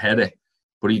coming in to head it.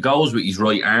 But he goes with his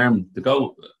right arm.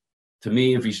 To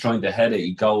me, if he's trying to head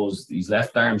it, his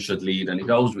left arm should lead, and he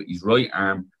goes with his right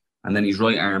arm, and then his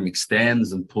right arm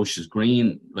extends and pushes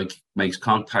Green, makes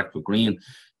contact with Green.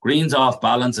 Green's off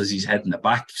balance as he's heading it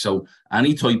back, so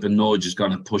any type of nudge is going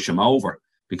to push him over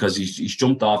because he's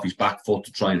jumped off his back foot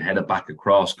to try and head it back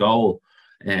across goal.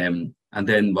 And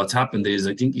then what's happened is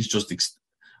I think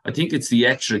it's the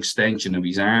extra extension of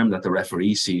his arm that the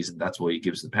referee sees, and that's why he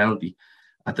gives the penalty.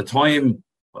 At the time,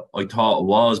 I thought it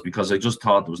was because I just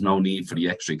thought there was no need for the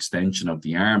extra extension of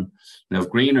the arm. Now,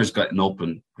 if Greener's gotten up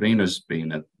and Greener's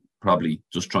been probably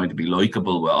just trying to be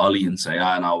likeable with Ollie and say,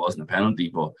 no, it wasn't a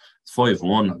penalty, but it's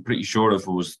 5-1. I'm pretty sure if it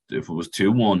was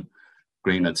 2-1,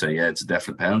 Green would say, yeah, it's a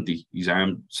definite penalty. His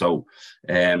arm. So,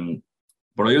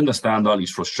 but I understand Ollie's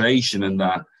frustration in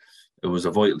that it was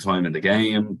a vital time in the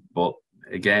game. But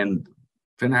again,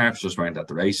 Finn Harps just weren't at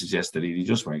the races yesterday. He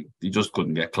just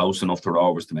couldn't get close enough to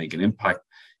Rovers to make an impact.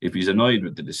 If he's annoyed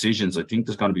with the decisions, I think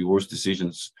there's going to be worse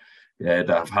decisions that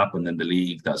have happened in the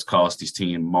league that's cost his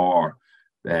team more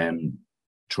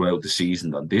throughout the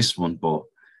season than this one. But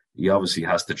he obviously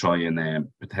has to try and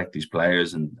protect his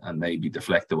players and maybe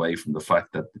deflect away from the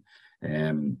fact that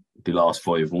they lost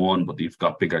 5-1, but they've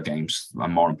got bigger games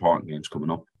and more important games coming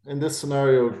up. In this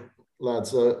scenario,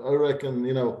 lads, I reckon,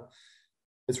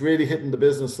 it's really hitting the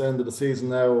business end of the season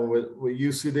now with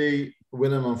UCD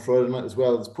winning on Friday night as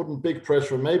well. It's putting big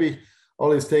pressure. Maybe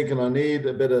Ollie's thinking I need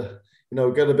a bit of,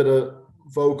 get a bit of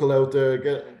vocal out there,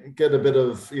 get a bit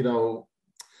of,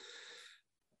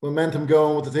 momentum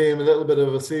going with the team, a little bit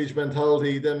of a siege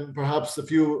mentality. Then perhaps a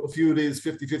few of these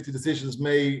 50-50 decisions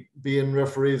may be in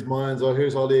referees' minds. Oh,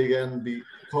 here's Ollie again, be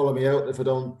calling me out if I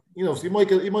don't. So you might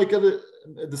get a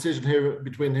decision here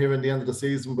between here and the end of the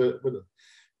season with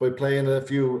playing a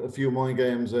few mind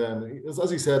games.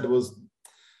 As he said,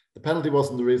 the penalty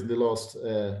wasn't the reason they lost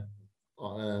to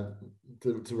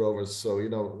Rovers. So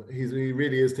he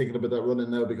really is thinking about that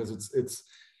running now, because it's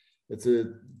a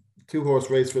 2-horse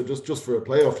race for just for a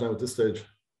playoff now at this stage.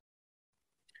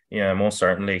 Yeah, most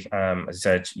certainly. As I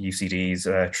said, UCD's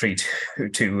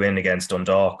 3-2 win against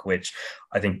Dundalk, which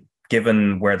I think,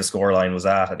 given where the scoreline was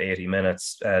at 80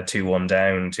 minutes, 2-1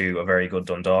 down to a very good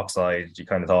Dundalk side, you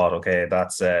kind of thought, okay,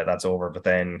 that's over. But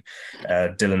then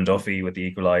Dylan Duffy with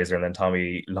the equaliser, and then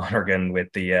Tommy Lonergan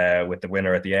with the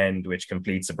winner at the end, which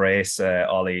completes the brace.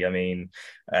 Ollie, I mean,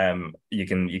 you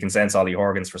can sense Ollie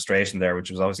Horgan's frustration there,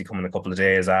 which was obviously coming a couple of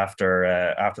days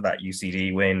after that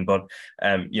UCD win. But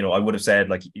I would have said,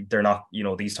 like, they're not,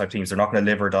 these type teams, they're not going to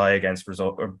live or die against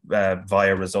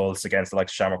via results against the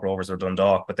likes of Shamrock Rovers or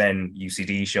Dundalk. But then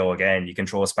UCD show again, you can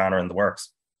throw a spanner in the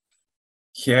works.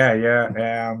 Yeah,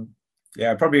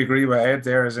 I probably agree with Ed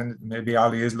there, as in maybe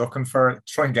Ollie is looking for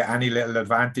try and get any little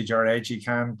advantage or edge he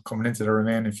can coming into the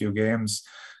remaining few games.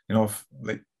 If,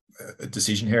 like, a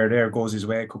decision here or there goes his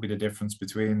way, it could be the difference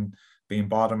between being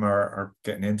bottom or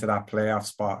getting into that playoff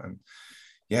spot. And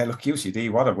yeah, look,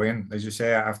 UCD, what a win. As you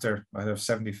say, after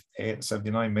 78,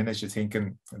 79 minutes, you're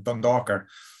thinking Dundalk are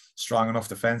strong enough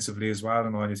defensively as well,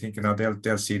 and you're thinking,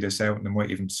 they'll see this out and they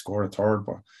might even score a third.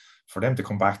 But for them to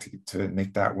come back to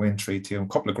nick that win 3-2, a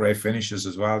couple of great finishes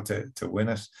as well to win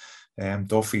it.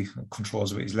 Duffy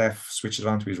controls with his left, switches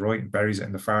on to his right and buries it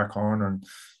in the far corner, and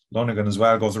Lonergan as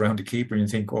well goes around the keeper, and you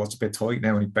think, it's a bit tight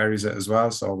now, and he buries it as well.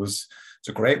 So it's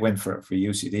a great win for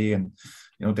UCD, and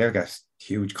they'll get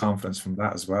huge confidence from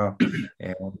that as well.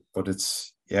 But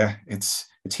it's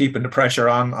heaping the pressure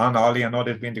on Ollie. I know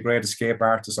they've been the great escape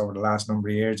artist over the last number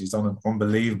of years. He's done an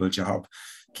unbelievable job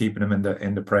keeping him in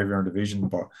the Premier Division.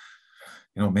 But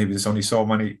maybe there's only so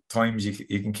many times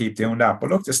you can keep doing that. But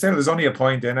look, there's only a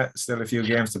point in it. Still a few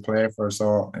games to play for.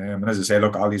 So and as I say,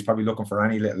 look, Ollie's probably looking for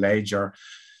any little edge or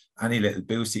any little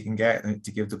boost he can get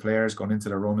to give the players going into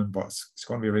the running. But it's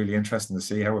going to be really interesting to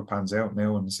see how it pans out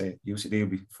now, and say UCD will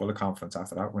be full of confidence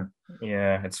after that win.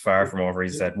 Yeah, it's far from over.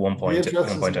 He's at 1 point in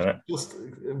it.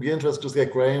 It'd be interesting just to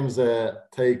get Graham's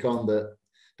take on the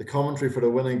commentary for the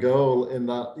winning goal in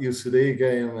that UCD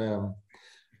game.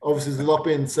 Obviously, there's a lot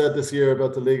being said this year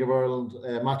about the League of Ireland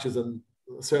matches, and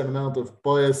a certain amount of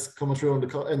bias coming through in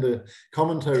the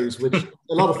commentaries, which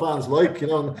a lot of fans like.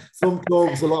 Some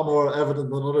clubs a lot more evident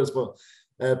than others. But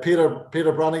Peter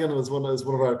Brannigan was one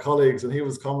of our colleagues, and he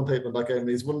was commentating on that game.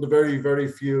 He's one of the very, very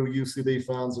few UCD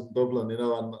fans in Dublin,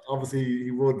 and obviously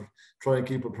he would try and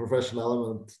keep a professional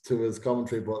element to his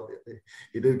commentary, but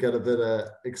he did get a bit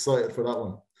excited for that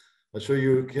one. I'm sure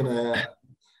you can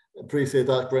appreciate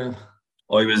that, Graham.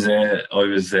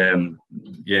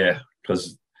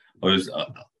 Because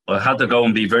I had to go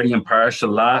and be very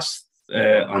impartial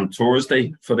on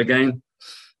Thursday for the game,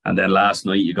 and then last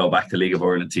night you go back to League of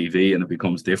Ireland TV and it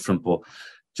becomes different. But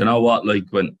do you know what? Like,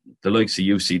 when the likes of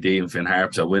UCD and Finn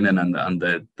Harps are winning, and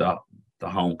the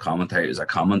home commentators are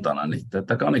commenting on it, they're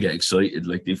going to get excited.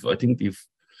 Like, I think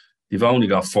they've only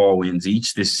got 4 wins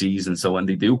each this season, so when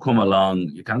they do come along,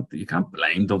 you can't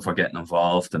blame them for getting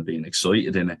involved and being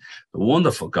excited in it. A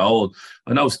wonderful goal.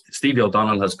 I know Stevie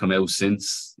O'Donnell has come out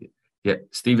since. Yeah,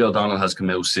 Stevie O'Donnell has come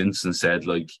out since and said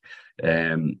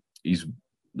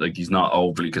he's not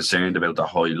overly concerned about the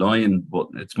high line, but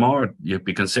it's more you'd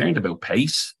be concerned about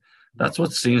pace. That's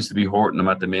what seems to be hurting them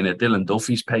at the minute. Dylan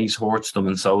Duffy's pace hurts them,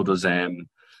 and so does and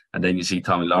then you see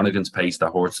Tommy Lonergan's pace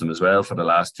that hurts them as well for the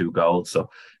last 2 goals. So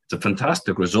it's a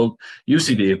fantastic result.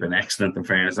 UCD have been excellent, in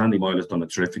fairness. Andy Moyle has done a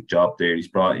terrific job there. He's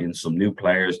brought in some new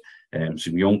players,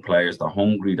 some young players. They're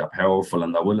hungry, they're powerful,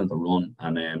 and they're willing to run.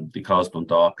 And because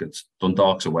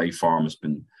Dundalk's away form has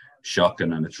been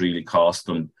shocking, and it's really cost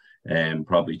them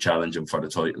probably challenging for the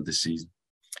title this season.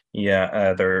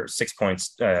 Yeah, they're 6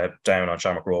 points down on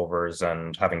Shamrock Rovers,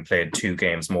 and having played 2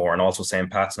 games more, and also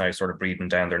St. Pat's now sort of breathing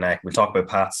down their neck. We'll talk about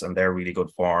Pat's and their really good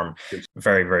form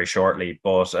very, very shortly.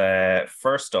 But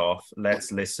first off,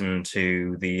 let's listen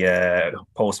to the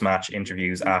post-match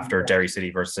interviews after Derry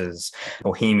City versus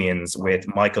Bohemians with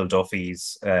Michael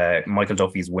Duffy's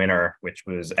winner, which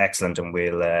was excellent. And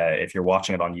we'll, if you're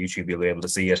watching it on YouTube, you'll be able to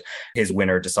see it. His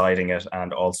winner deciding it,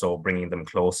 and also bringing them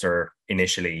closer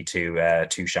initially to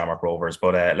Shamrock Rovers.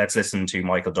 But let's listen to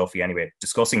Michael Duffy anyway,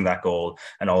 discussing that goal,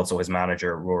 and also his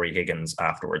manager Rory Higgins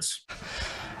afterwards.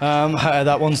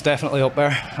 That one's definitely up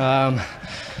there,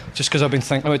 just because I've been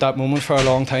thinking about that moment for a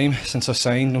long time since I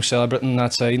signed, celebrating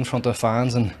that side in front of the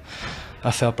fans, and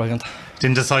I felt brilliant.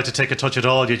 Didn't decide to take a touch at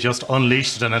all, you just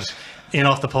unleashed it, and it in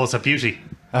off the post of beauty.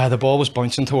 The ball was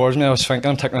bouncing towards me. I was thinking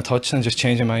I'm taking a touch and just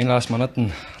changing my mind last minute,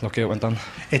 and lucky it went in.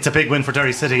 It's a big win for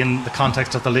Derry City in the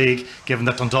context of the league, given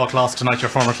that Dundalk lost tonight, your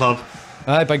former club.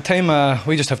 Big time.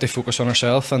 We just have to focus on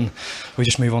ourselves, and we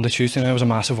just move on to Tuesday now. It was a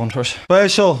massive one for us.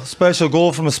 Special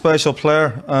goal from a special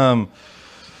player.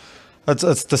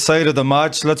 It's decided the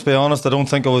match. Let's be honest. I don't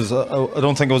think it was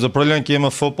a brilliant game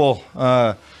of football.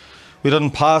 We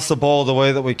didn't pass the ball the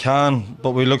way that we can,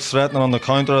 but we looked threatening on the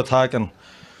counter attack, and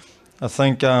I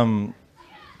think.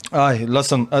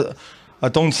 Listen. I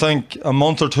don't think a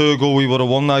month or two ago we would have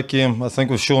won that game. I think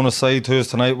we've shown a side to us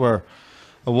tonight where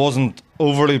it wasn't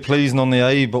overly pleasing on the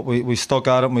eye, but we stuck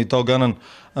at it and we dug in.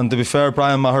 And to be fair,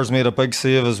 Brian Maher's made a big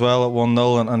save as well at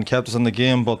 1-0 and kept us in the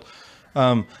game. But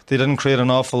they didn't create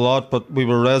an awful lot, but we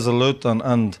were resolute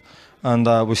and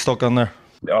we stuck in there.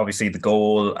 Obviously the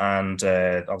goal and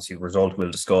obviously the result we'll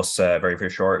discuss very,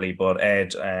 very shortly. But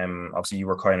Ed, obviously you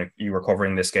were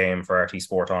covering this game for RT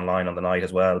Sport Online on the night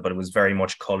as well, but it was very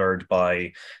much coloured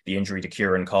by the injury to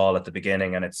Kieran Call at the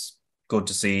beginning, and it's good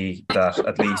to see that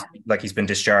at least like he's been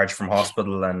discharged from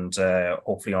hospital and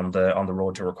hopefully on the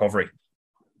road to recovery.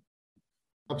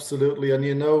 Absolutely,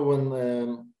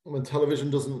 and when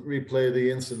television doesn't replay the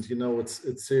incident,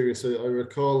 it's serious. I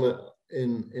recall it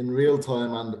in real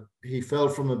time, and he fell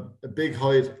from a big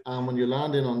height, and when you're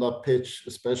landing on that pitch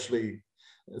especially,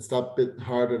 it's that bit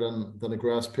harder than a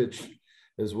grass pitch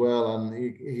as well, and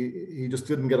he just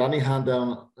didn't get any hand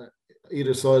down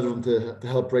either side of him to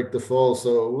help break the fall.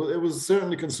 So it was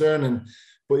certainly concerning,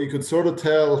 but you could sort of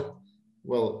tell,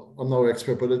 well, I'm no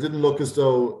expert, but it didn't look as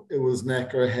though it was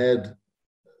neck or head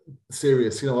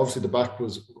serious. Obviously the back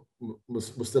was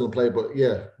still in play,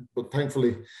 but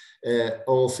thankfully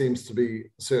all seems to be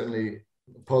certainly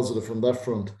positive from that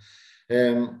front.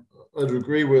 I'd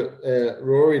agree with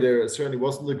Rory there. It certainly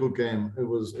wasn't a good game. It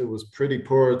was pretty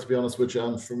poor, to be honest with you,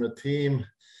 and from a team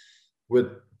with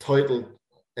title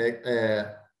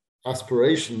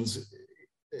aspirations,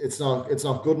 it's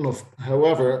not good enough.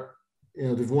 However,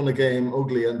 they've won a game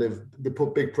ugly, and they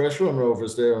put big pressure on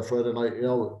Rovers there on Friday night,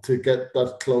 to get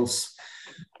that close.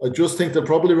 I just think they'll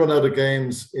probably run out of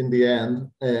games in the end,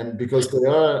 because they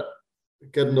are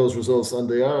getting those results and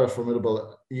they are a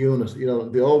formidable unit.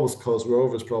 They always cause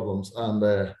Rovers problems, and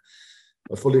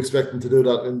I fully expect them to do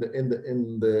that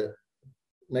in the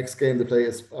next game they play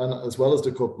as well as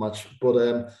the cup match.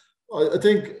 But I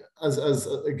think, as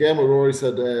again what Rory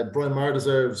said, Brian Maher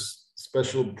deserves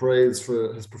special praise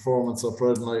for his performance on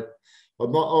Friday night. I've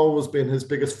not always been his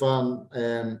biggest fan,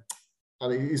 and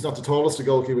he's not the tallest of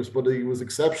goalkeepers, but he was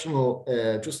exceptional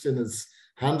just in his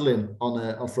handling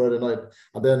on Friday night,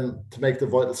 and then to make the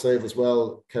vital save as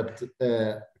well kept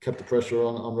the pressure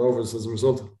on Rovers as a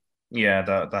result. Yeah,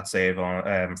 that save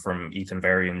from Ethan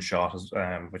Varian's shot,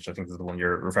 which I think is the one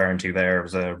you're referring to there,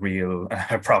 was a real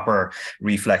proper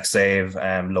reflex save,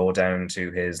 low down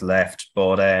to his left.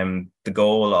 But the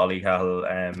goal, Ollie Cahill,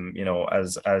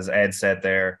 as Ed said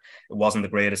there, it wasn't the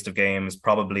greatest of games,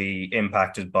 probably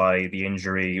impacted by the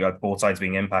injury, both sides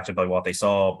being impacted by what they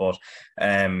saw, but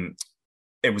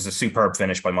it was a superb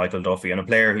finish by Michael Duffy, and a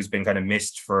player who's been kind of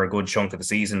missed for a good chunk of the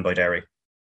season by Derry.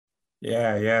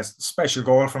 Yeah, special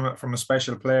goal from a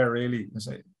special player, really.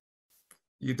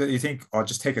 You think,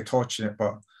 just take a touch in it,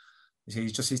 but he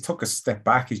took a step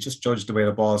back. He's just judged the way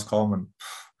the ball's coming.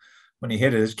 When he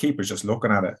hit it, his keeper's just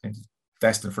looking at it,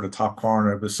 destined for the top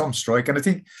corner. It was some strike, and I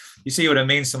think you see what it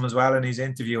means to him as well in his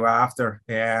interview after.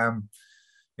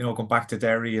 Going back to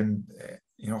Derry, and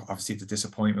obviously the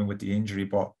disappointment with the injury,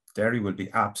 but Derry will be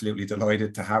absolutely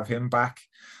delighted to have him back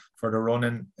for the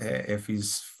running, if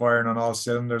he's firing on all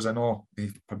cylinders. I know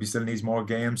he probably still needs more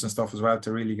games and stuff as well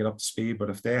to really get up to speed, but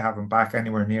if they have him back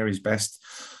anywhere near his best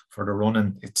for the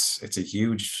running, it's a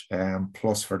huge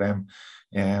plus for them.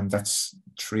 That's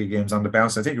 3 games on the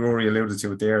bounce. I think Rory alluded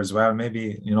to it there as well.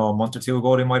 Maybe a month or two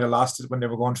ago they might have lost it when they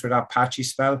were going through that patchy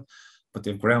spell, but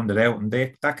they've ground it out, and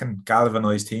that can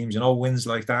galvanise teams. wins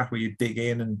like that where you dig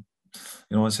in and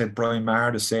I said Brian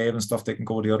Maher, the save and stuff, they can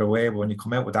go the other way. But when you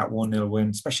come out with that 1-0 win,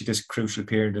 especially this crucial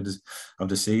period of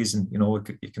the season,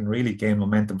 you can really gain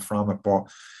momentum from it. But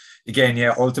again,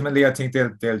 ultimately, I think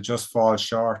they'll just fall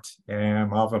short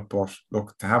of it. But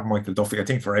look, to have Michael Duffy, I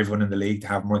think for everyone in the league, to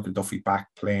have Michael Duffy back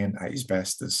playing at his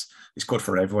best is good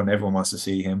for everyone. Everyone wants to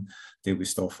see him do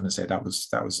his stuff, and I say that was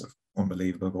an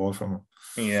unbelievable goal from him.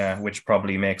 Yeah, which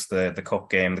probably makes the cup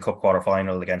game, the cup quarter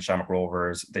final against Shamrock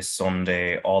Rovers this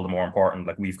Sunday, all the more important.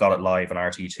 Like, we've got it live on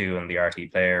RT2 and the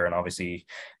RT Player, and obviously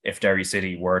if Derry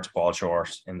City were to fall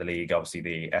short in the league, obviously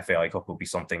the FAI Cup would be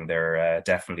something they're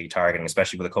definitely targeting,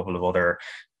 especially with a couple of other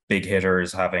big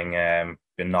hitters having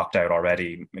been knocked out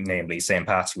already, namely St.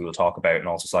 Pat's, who we'll talk about, and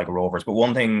also Sligo Rovers. But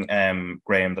one thing,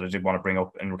 Graham, that I did want to bring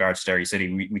up in regards to Derry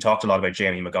City, we talked a lot about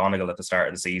Jamie McGonigal at the start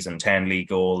of the season, 10 league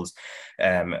goals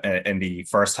in the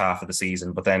first half of the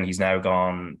season, but then he's now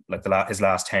gone like his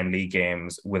last 10 league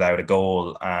games without a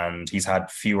goal, and he's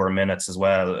had fewer minutes as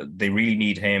well. They really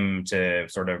need him to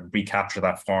sort of recapture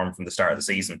that form from the start of the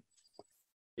season.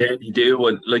 Yeah, they do.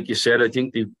 And like you said, I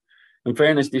think in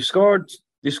fairness, they've scored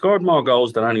more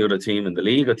goals than any other team in the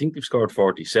league. I think they've scored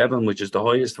 47, which is the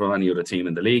highest for any other team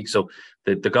in the league. So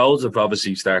the goals have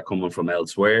obviously started coming from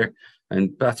elsewhere.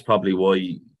 And that's probably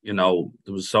why,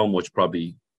 there was so much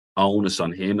probably onus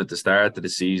on him at the start of the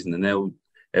season. And now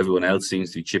everyone else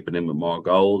seems to be chipping in with more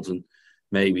goals. And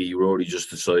maybe Rory just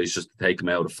decides just to take him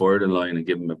out of further line and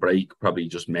give him a break, probably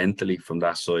just mentally from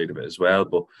that side of it as well.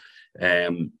 But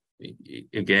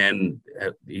again,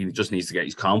 he just needs to get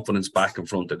his confidence back in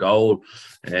front of goal.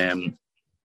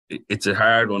 It's a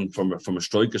hard one from a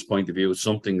striker's point of view. It's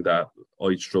something that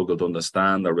I struggle to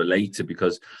understand or relate to,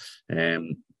 because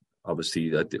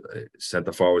obviously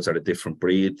centre forwards are a different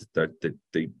breed.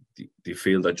 They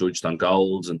feel they're judged on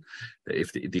goals, and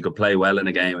if they could play well in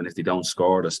a game and if they don't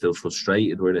score, they're still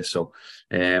frustrated with it. So,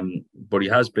 but he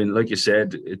has been, like you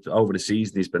said, over the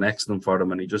season he's been excellent for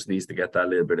them, and he just needs to get that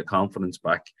little bit of confidence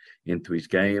back into his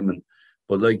game.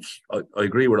 But like I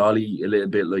agree with Ollie a little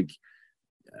bit, like,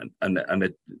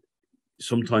 and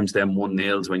sometimes them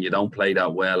 1-0s when you don't play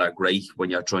that well are great when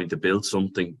you're trying to build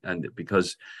something, and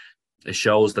because it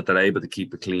shows that they're able to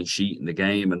keep a clean sheet in the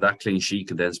game, and that clean sheet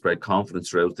can then spread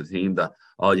confidence throughout the team that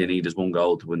all you need is one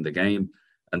goal to win the game.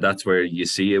 And that's where you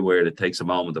see it, where it takes a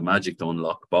moment of magic to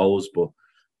unlock balls, but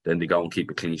then they go and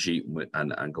keep a clean sheet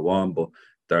and go on. But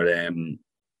they're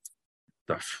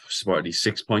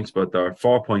 6 points, but they're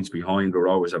 4 points behind.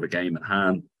 Rovers have a game in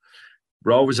hand.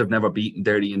 Rovers have never beaten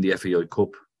Derry in the FAI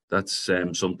Cup. That's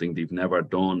something they've never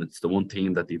done. It's the one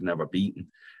team that they've never beaten.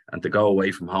 And to go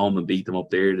away from home and beat them up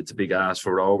there, it's a big ask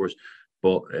for Rovers.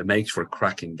 But it makes for a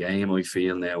cracking game, I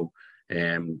feel now.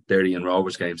 Derry and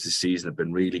Rovers games this season have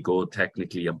been really good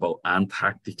technically and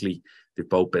tactically. They've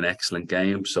both been excellent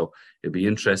games. So it'll be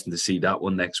interesting to see that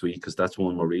one next week, because that's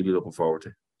one we're really looking forward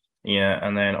to. Yeah,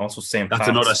 and then also St. Pat's. That's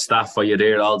another stat for you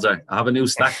there, Alzer. I have a new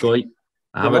stat guy.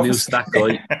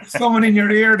 Someone in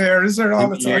your ear there, is there all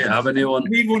the time? Yeah, I have a new one. I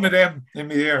need one of them in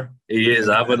my ear. He is.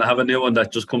 I have a new one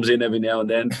that just comes in every now and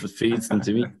then, feeds them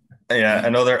to me. Yeah,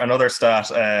 another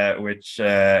stat which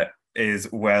is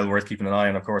well worth keeping an eye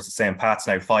on, of course, is St. Pat's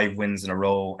now 5 wins in a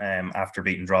row after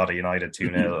beating Drogheda United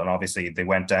 2-0. And obviously they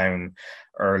went down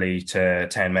early to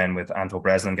 10 men with Anto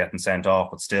Breslin getting sent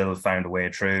off, but still found a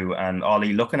way through. And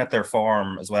Ollie, looking at their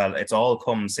form as well, it's all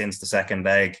come since the second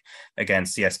leg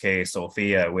against CSK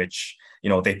Sofia, which,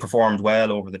 they performed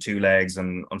well over the 2 legs.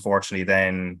 And unfortunately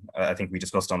then, I think we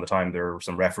discussed on the time, there were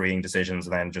some refereeing decisions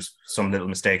and then just some little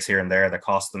mistakes here and there that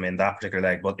cost them in that particular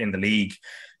leg. But in the league,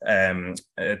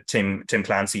 Tim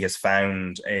Clancy has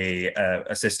found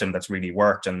a system that's really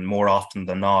worked, and more often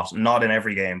than not in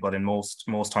every game, but in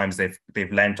most times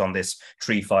they've lent on this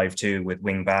 3-5-2 with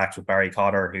wing backs, with Barry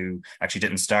Cotter, who actually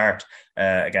didn't start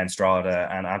against Drogheda,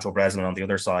 and Anto Breslin on the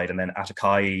other side, and then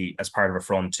Atakai as part of a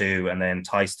front two, and then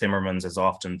Tice Timmermans is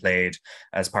often played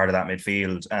as part of that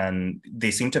midfield. And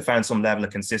they seem to have found some level of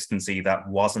consistency that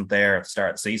wasn't there at the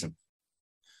start of the season.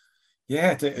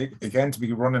 Yeah, again, to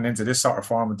be running into this sort of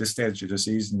form at this stage of the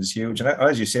season is huge. And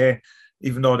as you say,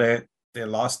 even though they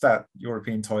lost that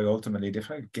European tie ultimately,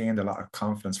 they've gained a lot of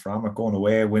confidence from it, going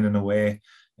away, winning away,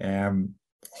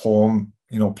 home,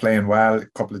 playing well. A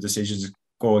couple of decisions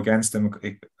go against them.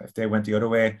 If they went the other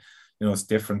way, it's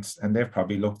different. And they've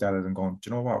probably looked at it and gone, do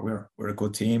you know what, we're a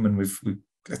good team, and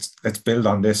let's build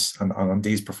on this and on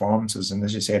these performances. And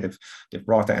as you say, they've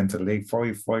brought that into the league.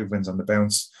 Five wins on the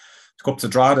bounce. Up to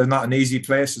Drogheda, not an easy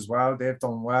place as well. They've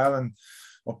done well, and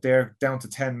up there down to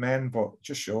 10 men, but it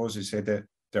just shows, you say, that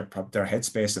their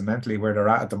headspace and mentally where they're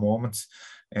at the moment,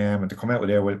 and to come out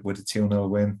with a 2-0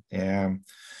 win,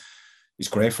 it's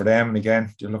great for them. And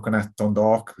again, you're looking at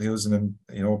Dundalk losing,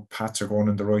 and Pats are going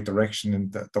in the right direction,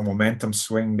 and the momentum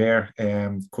swing there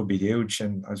could be huge.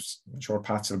 And I'm sure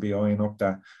Pats will be eyeing up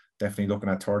that, definitely looking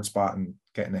at third spot and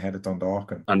getting ahead of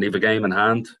Dundalk, and they have a game in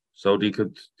hand. So they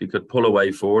could pull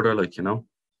away further,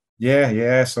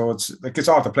 Yeah. So it's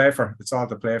all to play for. It's all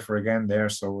to play for again there.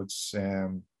 So it's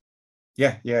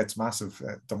it's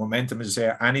massive. The momentum, as you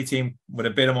say, any team with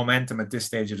a bit of momentum at this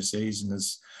stage of the season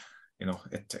is,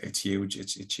 it's huge.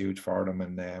 It's huge for them.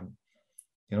 And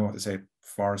as I say,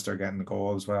 Forrester getting the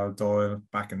goal as well. Doyle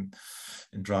back in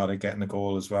Drogheda getting the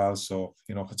goal as well. So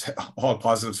it's all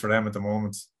positives for them at the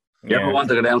moment. You ever want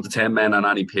to go down to 10 men on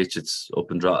any pitch? It's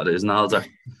up and drotted, isn't it, Halder?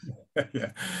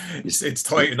 Yeah, it's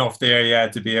tight enough there, yeah,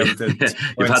 to be able to.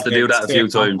 You've had to do that a few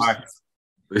times.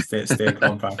 Stay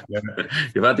compact. Yeah.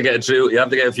 You've had to get through. You have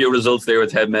to get a few results there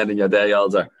with 10 men in your day,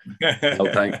 Halder.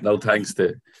 No thanks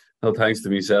to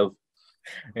myself.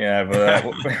 Yeah, but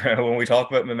when we talk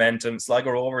about momentum,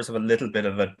 Sligo Rovers have a little bit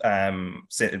of a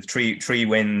three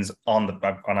wins on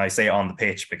the, and I say on the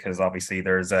pitch because obviously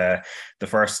there's the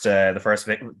first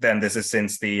then this is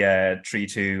since the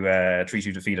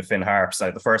 3-2 defeat of Finn Harps.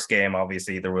 The first game,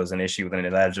 obviously there was an issue with an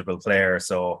ineligible player,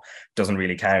 so it doesn't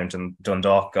really count, and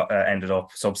Dundalk ended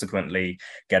up subsequently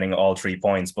getting all 3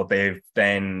 points, but they've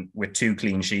then, with 2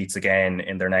 clean sheets again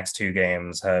in their next 2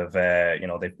 games, have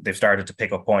they've started to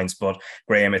pick up points, but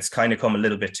Graham, it's kind of come a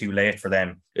little bit too late for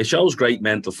them. It shows great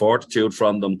mental fortitude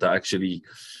from them to actually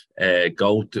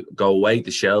go away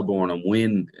to Shelbourne and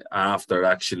win after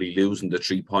actually losing the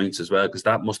 3 points as well, because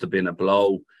that must have been a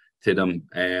blow to them.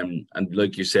 And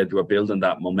like you said, they were building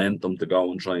that momentum to go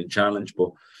and try and challenge.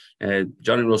 But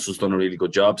Johnny Russell's done a really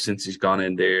good job since he's gone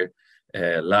in there.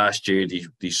 Last year,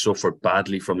 they suffered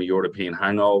badly from a European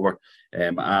hangover.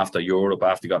 After he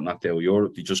got knocked out of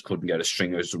Europe, they just couldn't get a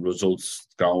string of results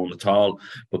going at all.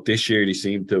 But this year, they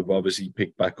seem to have obviously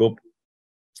picked back up.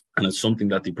 And it's something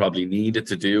that they probably needed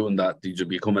to do, and that they should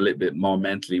become a little bit more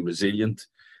mentally resilient.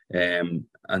 And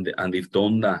they've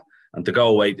done that. And to go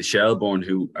away to Shelbourne,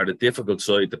 who are the difficult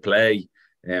side to play,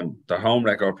 their home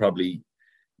record probably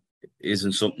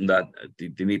isn't something that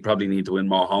they probably need to win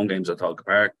more home games at Tolka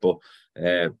Park. But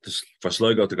for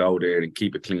Sligo to go there and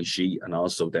keep a clean sheet and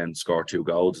also then score 2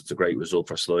 goals, it's a great result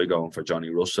for Sligo and for Johnny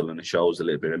Russell, and it shows a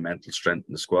little bit of mental strength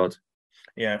in the squad.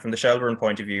 Yeah, from the Shelbourne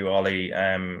point of view, Ollie,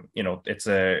 it'll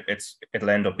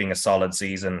end up being a solid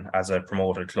season as a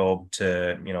promoted club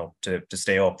to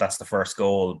stay up. That's the first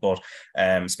goal. But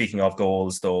speaking of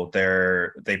goals, though,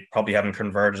 they probably haven't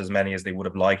converted as many as they would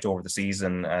have liked over the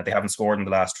season. They haven't scored in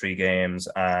the last 3 games,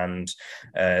 and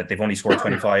they've only scored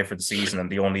 25 for the season. And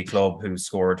the only club who's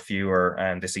scored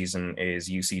fewer this season is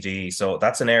UCD. So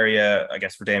that's an area, I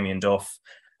guess, for Damien Duff.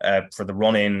 For the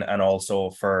run-in and also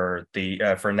for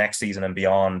next season and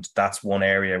beyond, that's one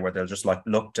area where they'll just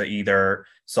look to either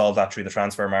solve that through the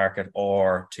transfer market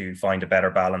or to find a better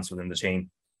balance within the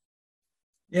team.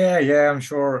 Yeah, I'm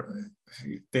sure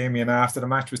Damien after the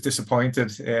match was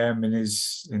disappointed in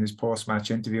his post-match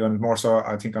interview, and more so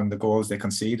I think on the goals they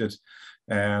conceded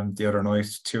the other night.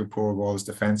 2 poor goals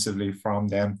defensively from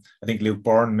them. I think Luke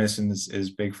Byrne missing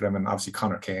is big for them, and obviously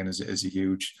Conor Kane is a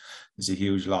huge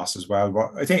loss as well.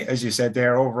 But I think, as you said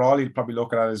there, overall you'd probably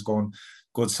look at it as going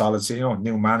good, solid. So,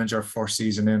 new manager, first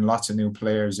season in, lots of new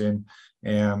players in,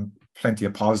 plenty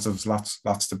of positives,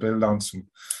 lots to build on. Some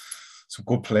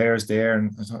good players there,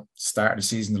 and at the start of the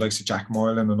season, the likes of Jack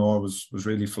Moylan and all was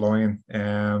really flying.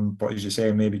 But as you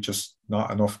say, maybe just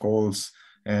not enough goals.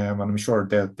 And I'm sure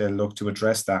they'll look to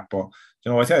address that. But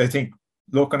I think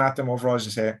looking at them overall, as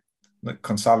you say,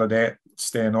 consolidate,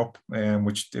 staying up,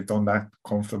 which they've done that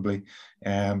comfortably,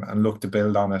 and look to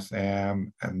build on it. I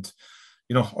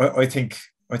think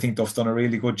Duff's done a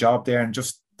really good job there, and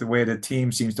just the way the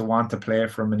team seems to want to play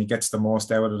for him, and he gets the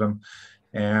most out of them.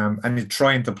 And he's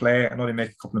trying to play. I know they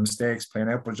make a couple of mistakes playing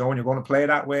out, but when you're going to play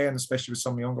that way, and especially with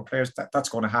some younger players, that's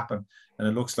going to happen. And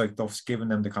it looks like Duff's giving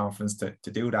them the confidence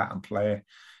to do that and play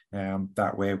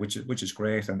that way, which is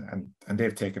great. And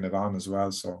they've taken it on as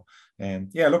well. So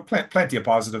plenty of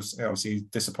positives. Obviously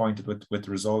disappointed with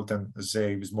the result, and as I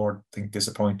say, he was more, I think,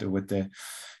 disappointed with the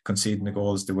conceding the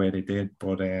goals the way they did.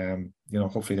 But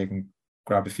hopefully they can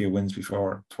grab a few wins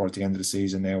towards the end of the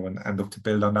season now, and look to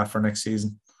build on that for next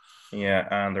season. Yeah,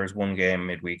 and there's one game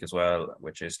midweek as well,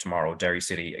 which is tomorrow, Derry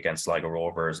City against Sligo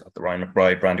Rovers at the Ryan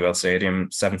McBride Brandywell Stadium,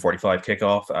 7:45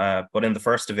 kickoff. But in the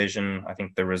first division, I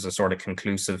think there was a sort of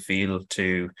conclusive feel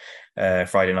to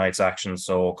Friday night's action.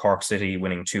 So Cork City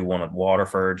winning 2-1 at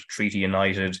Waterford, Treaty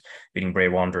United beating Bray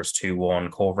Wanderers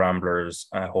 2-1, Cove Ramblers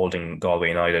holding Galway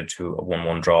United to a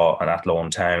 1-1 draw, and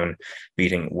Athlone Town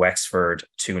beating Wexford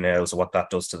 2-0. So what that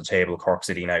does to the table, Cork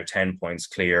City now 10 points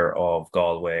clear of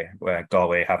Galway,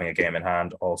 Galway having a game in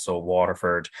hand. Also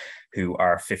Waterford, who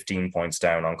are 15 points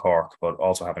down on Cork, but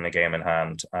also having a game in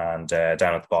hand. And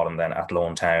down at the bottom then,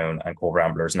 Athlone Town and Cove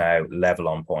Ramblers now level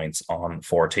on points on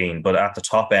 14. But at the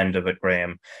top end of it,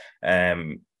 Graham,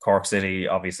 Cork City,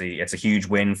 obviously it's a huge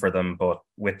win for them, but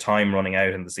with time running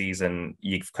out in the season,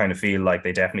 you kind of feel like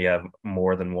they definitely have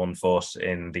more than one foot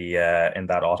in the in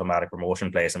that automatic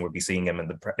promotion place, and we'll be seeing them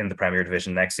in the Premier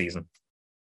Division next season.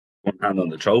 One hand on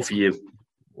the trophy,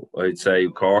 I'd say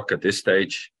Cork at this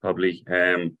stage probably.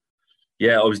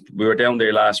 Yeah, we were down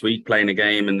there last week playing a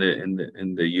game in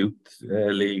the youth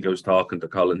league. I was talking to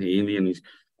Colin Healy, and he's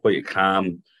quite a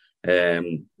calm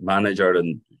manager,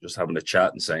 and just having a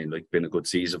chat and saying, like, been a good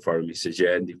season for him. He says,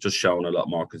 yeah, and they've just shown a lot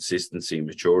more consistency and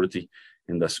maturity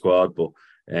in the squad. But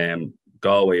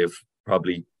Galway have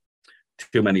probably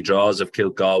too many draws have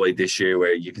killed Galway this year,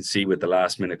 where you can see with the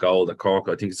last minute goal that Cork,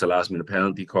 I think it's the last minute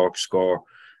penalty, Cork score,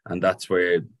 and that's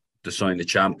where the sign of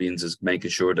champions is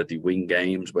making sure that they win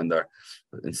games when they're,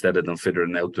 instead of them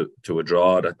fittering out to a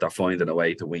draw, that they're finding a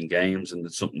way to win games. And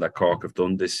it's something that Cork have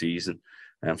done this season.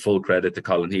 And full credit to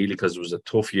Colin Healy, because it was a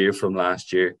tough year from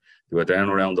last year. They were down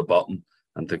around the bottom,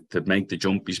 and to make the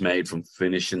jump he's made from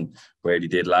finishing where he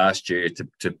did last year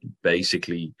to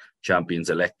basically champions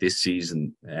elect this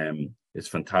season, it's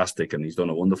fantastic, and he's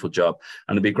done a wonderful job.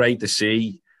 And it'd be great to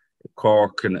see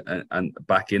Cork and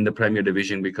back in the Premier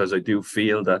Division, because I do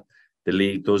feel that the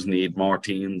league does need more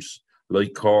teams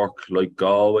like Cork, like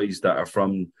Galway's, that are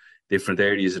from different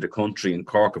areas of the country. And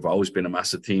Cork have always been a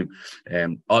massive team.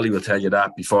 Ollie will tell you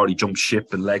that before he jumped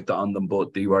ship and legged on them,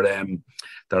 but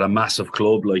they're a massive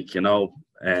club, like, you know,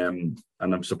 and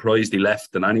I'm surprised he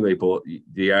left. And anyway, but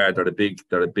they're a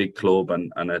big club,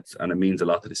 and it means a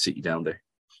lot to the city down there.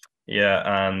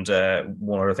 Yeah, and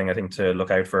one other thing I think to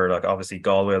look out for, like, obviously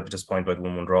Galway will be disappointed by the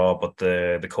 1-1 draw, but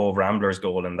the Cove Ramblers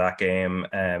goal in that game,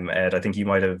 Ed, I think you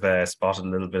might have spotted a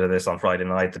little bit of this on Friday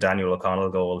night, the Daniel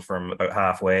O'Connell goal from about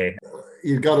halfway.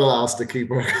 You've got to ask the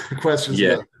keeper questions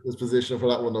Yeah. about his position for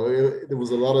that one, though. There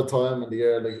was a lot of time in the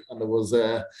air, and there was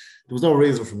no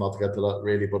reason for him not to get to that,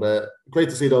 really. But great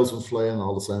to see those ones flying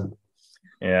all the same.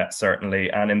 Yeah, certainly.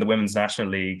 And in the Women's National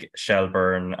League,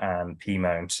 Shelbourne and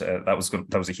Peamount, that was good.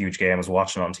 That was a huge game. I was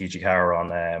watching on TG Power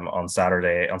on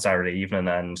Saturday evening,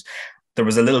 and there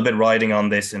was a little bit riding on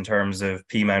this in terms of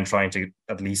Peamount trying to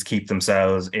at least keep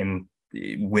themselves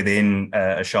within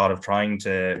a shot of trying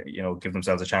to, you know, give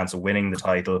themselves a chance of winning the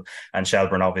title, and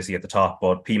Shelbourne obviously at the top.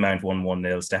 But Peamount won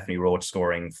 1-0, Stephanie Roach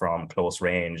scoring from close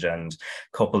range, and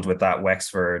coupled with that,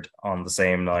 Wexford on the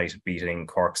same night beating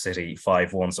Cork City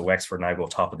 5-1. So Wexford now go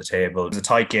top of the table. It was a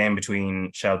tight game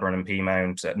between Shelbourne and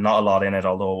Peamount, not a lot in it,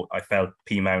 although I felt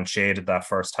Peamount shaded that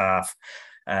first half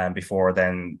before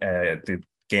then the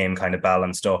game kind of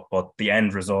balanced up. But the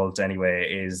end result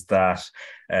anyway is that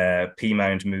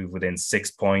Peamount move within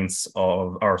 6 points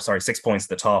 6 points at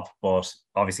the top, but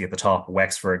obviously at the top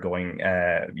Wexford going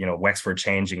Wexford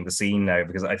changing the scene now,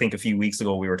 because I think a few weeks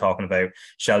ago we were talking about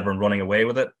Shelbourne running away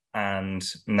with it, and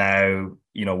now,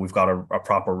 you know, we've got a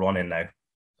proper run in now.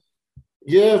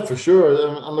 Yeah, for sure.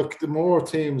 And look, the more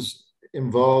teams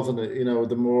involved in it, you know,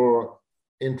 the more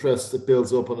interest it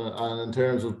builds up on it, and in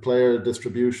terms of player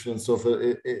distribution and stuff,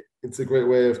 it's a great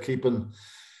way of keeping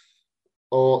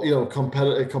all, you know,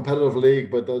 competitive league.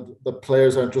 But the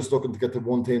players aren't just looking to get to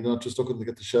one team; they're not just looking to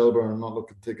get to Shelbourne, not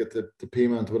looking to get to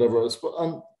Peamount or whatever else. But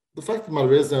and the fact of the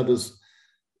matter is now there's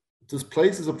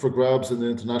places up for grabs in the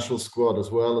international squad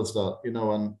as well as that, you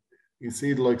know, and you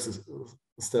see the likes of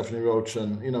Stephanie Roach,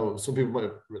 and, you know, some people might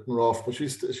have written her off, but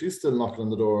she's still knocking on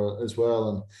the door as well.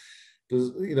 And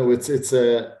you know,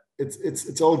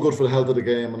 it's all good for the health of the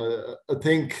game, and I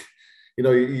think, you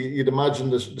know, you'd imagine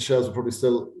the Shells will probably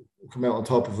still come out on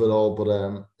top of it all,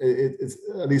 but it's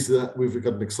at least we've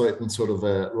got an exciting sort of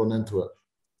run into it.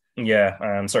 Yeah,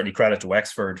 and certainly credit to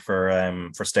Wexford for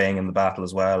staying in the battle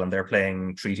as well. And they're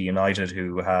playing Treaty United,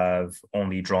 who have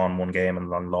only drawn one game and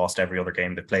lost every other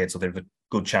game they played. So they've a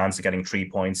good chance of getting 3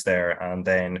 points there. And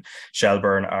then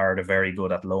Shelbourne are the very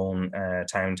good Athlone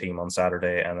town team on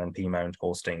Saturday, and then Peamount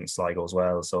hosting Sligo as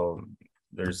well. So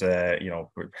there's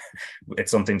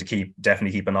it's something to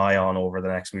definitely keep an eye on over the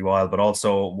next wee while. But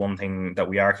also one thing that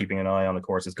we are keeping an eye on, of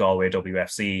course, is Galway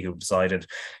WFC, who've decided to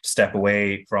step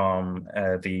away from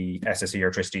the SSE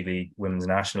Electricity League Women's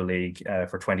National League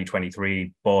for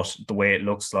 2023. But the way it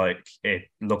looks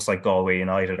like Galway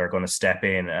United are going to step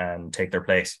in and take their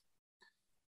place.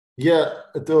 Yeah,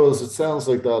 it does. It sounds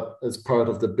like that as part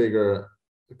of the bigger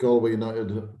Galway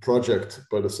United project,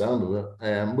 by the sound of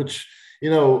it, which, you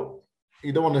know,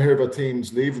 you don't want to hear about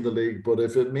teams leaving the league, but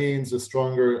if it means a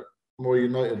stronger, more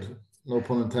united, no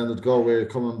pun intended, Galway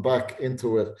coming back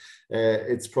into it,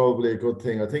 it's probably a good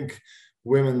thing. I think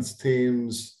women's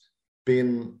teams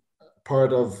being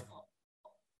part of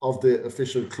the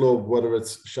official club, whether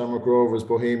it's Shamrock Rovers,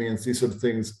 Bohemians, these sort of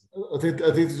things, I think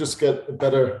they just get a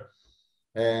better,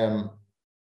 I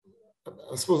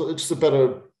suppose, just a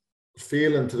better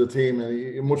feeling to the team, and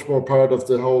you're much more part of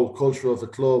the whole culture of the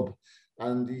club,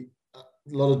 and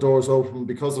a lot of doors open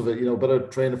because of it, you know, better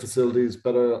training facilities,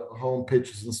 better home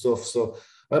pitches and stuff. So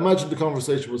I imagine the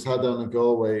conversation was had down in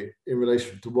Galway in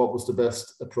relation to what was the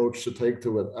best approach to take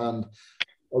to it. And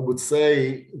I would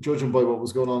say, judging by what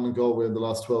was going on in Galway in the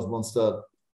last 12 months, that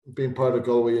being part of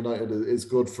Galway United is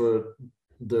good for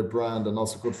their brand and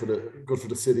also good for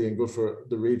the city and good for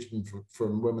the region for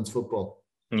women's football.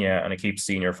 Yeah, and it keeps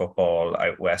senior football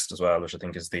out west as well, which I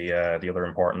think is the other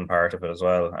important part of it as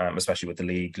well, especially with the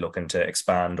league looking to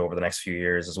expand over the next few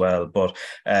years as well. But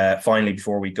finally,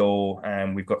 before we go,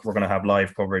 we're going to have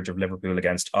live coverage of Liverpool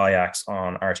against Ajax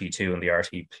on RT2 and the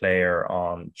RT Player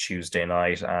on Tuesday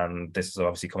night, and this is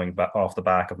obviously coming back off the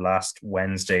back of last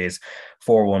Wednesday's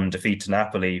 4-1 defeat to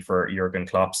Napoli for Jurgen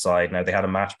Klopp's side. Now, they had a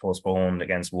match postponed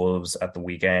against Wolves at the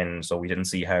weekend, so we didn't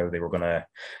see how they're going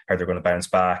to bounce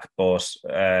back, but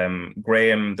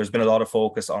Graham, there's been a lot of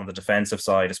focus on the defensive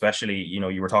side, especially,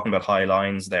 you were talking about high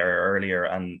lines there earlier,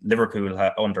 and Liverpool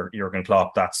under Jurgen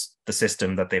Klopp, that's the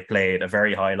system that they've played, a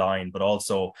very high line, but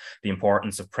also the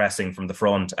importance of pressing from the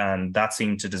front, and that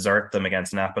seemed to desert them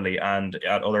against Napoli and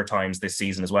at other times this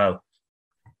season as well.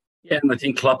 Yeah, and I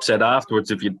think Klopp said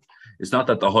afterwards, it's not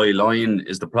that the high line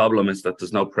is the problem, it's that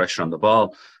there's no pressure on the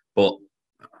ball. But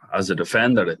as a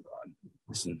defender,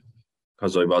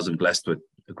 because I wasn't blessed with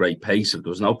a great pace, if there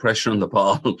was no pressure on the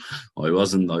ball, I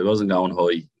wasn't going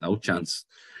high, no chance.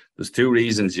 There's two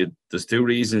reasons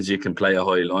you can play a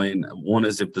high line. One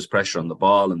is if there's pressure on the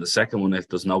ball, and the second one if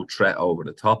there's no threat over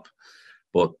the top.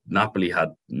 But Napoli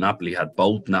had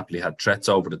both. Napoli had threats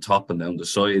over the top and down the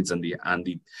sides, and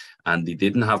they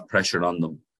didn't have pressure on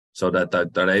them, so that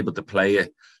they're able to play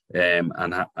it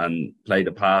and play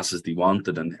the passes they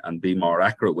wanted and be more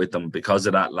accurate with them because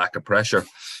of that lack of pressure.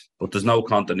 But there's no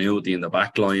continuity in the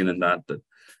back line, and that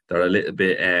they're a little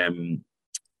bit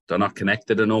they're not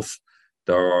connected enough.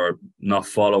 They're not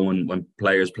following when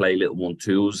players play little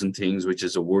 1-2s and things, which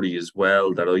is a worry as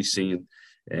well that I've seen.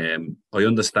 I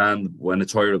understand when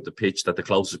it's higher up the pitch that the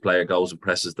closest player goes and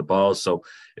presses the ball. So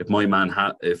if my man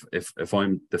if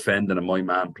I'm defending and my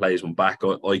man plays one back,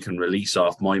 I can release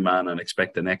off my man and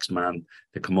expect the next man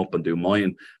to come up and do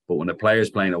mine. But when a player's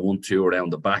playing a 1-2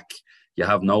 around the back, you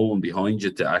have no one behind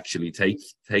you to actually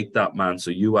take that man.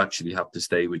 So you actually have to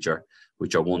stay with your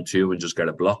 1-2 and just get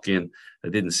a block in. I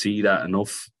didn't see that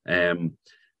enough.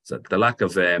 So the lack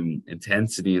of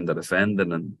intensity in the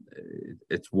defending, and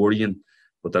it's worrying.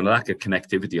 But the lack of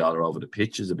connectivity all over the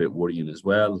pitch is a bit worrying as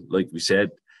well. Like we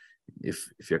said, if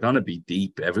you're going to be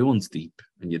deep, everyone's deep,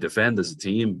 and you defend as a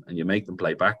team and you make them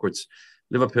play backwards.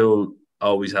 Liverpool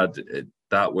always had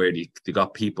that where they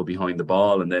got people behind the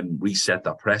ball and then reset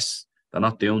that press. They're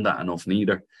not doing that enough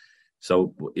neither.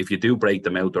 So if you do break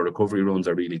them out, their recovery runs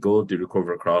are really good. They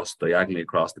recover diagonally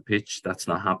across the pitch. That's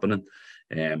not happening.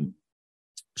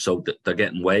 So they're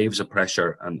getting waves of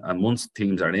pressure. And once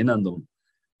teams are in on them,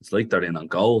 it's like they're in on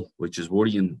goal, which is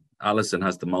worrying. Alisson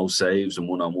has the most saves in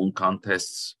one-on-one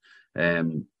contests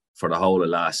for the whole of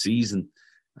last season.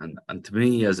 And to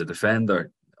me, as a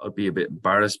defender, I'd be a bit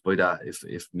embarrassed by that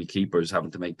if my keeper is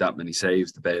having to make that many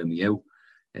saves to bail me out.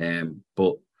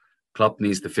 But Klopp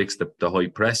needs to fix the high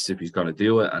press if he's going to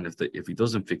do it, and if he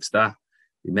doesn't fix that,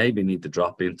 he maybe need to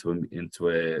drop into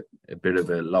a bit of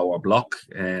a lower block,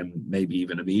 maybe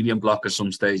even a medium block at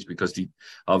some stage, because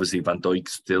obviously Van Dijk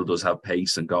still does have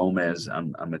pace, and Gomez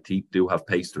and Matip do have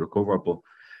pace to recover, but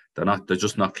they're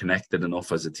just not connected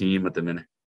enough as a team at the minute.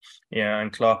 Yeah,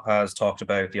 and Klopp has talked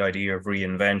about the idea of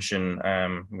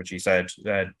reinvention, which he said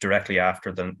directly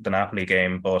after the Napoli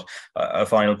game. But a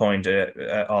final point,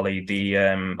 Ollie,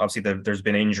 obviously there's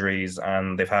been injuries,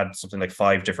 and they've had something like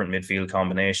 5 different midfield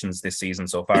combinations this season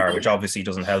so far, which obviously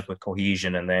doesn't help with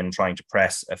cohesion and then trying to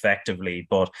press effectively.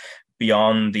 But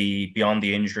beyond the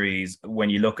injuries, when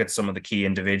you look at some of the key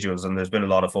individuals, and there's been a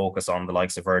lot of focus on the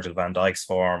likes of Virgil van Dijk's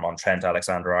form, on Trent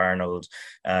Alexander-Arnold,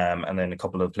 and then a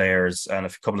couple of players in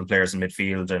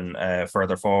midfield and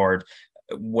further forward.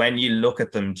 When you look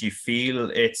at them, do you feel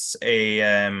it's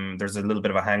there's a little bit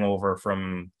of a hangover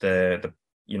from the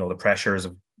pressures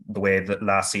of the way that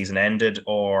last season ended,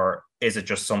 or is it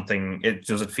just something?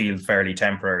 Does it feel fairly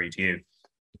temporary to you?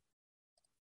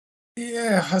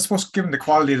 Yeah, I suppose given the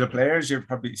quality of the players, you're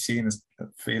probably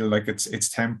feel like it's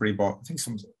temporary. But I think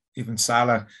even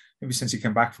Salah, maybe since he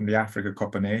came back from the Africa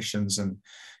Cup of Nations and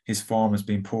his form has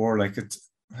been poor, like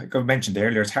I mentioned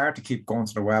earlier, it's hard to keep going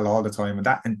to the well all the time, and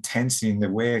that intensity in the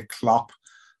way Klopp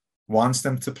wants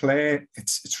them to play,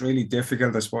 it's really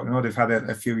difficult. I suppose they've had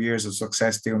a few years of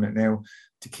success doing it now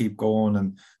to keep going,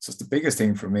 and so it's the biggest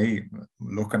thing for me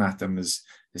looking at them is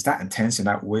that intensity,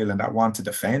 that will, and that want to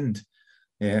defend.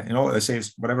 Yeah, I say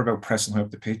it's whatever about pressing high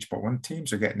up the pitch, but when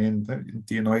teams are getting in,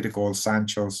 the United goal,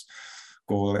 Sancho's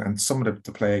goal, and some of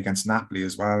the play against Napoli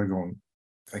as well, going,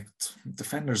 like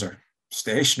defenders are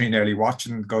stationary nearly,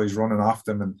 watching guys running off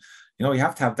them, and you know, you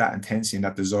have to have that intensity and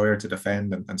that desire to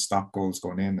defend and stop goals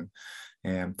going in,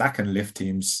 and that can lift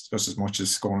teams just as much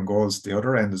as scoring goals the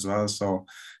other end as well. So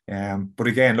but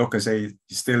again, look, I say, you're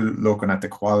still looking at the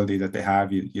quality that they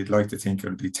have. You'd like to think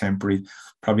it'll be temporary.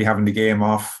 Probably having the game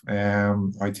off,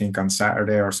 I think on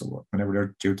Saturday or so, whenever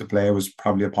they're due to play, was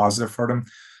probably a positive for them.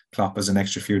 Klopp has an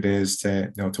extra few days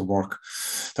to, you know, to work,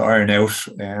 to iron out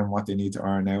what they need to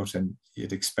iron out, and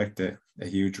you'd expect a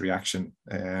huge reaction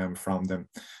from them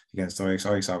against Ajax.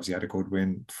 Ajax obviously had a good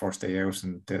win first day out,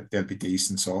 and they'll be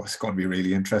decent, so it's going to be a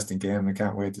really interesting game. I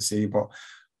can't wait to see. But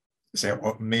say,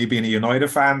 well, maybe in a United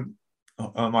fan,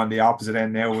 I'm on the opposite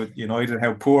end now with United,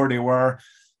 how poor they were,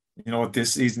 you know,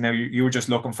 this season. Now you were just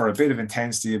looking for a bit of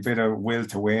intensity, a bit of will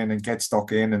to win and get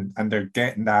stuck in, and they're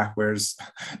getting that, whereas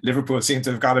Liverpool seem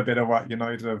to have got a bit of what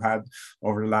United have had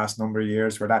over the last number of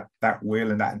years, where that will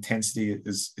and that intensity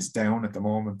is down at the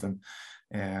moment.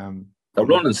 And the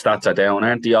running stats are down,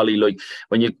 aren't they, Ollie? Like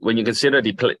when you consider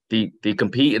they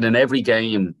competed in every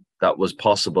game that was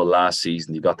possible last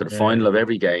season. You got to the final of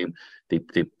every game.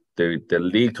 The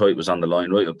league title was on the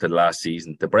line right up to the last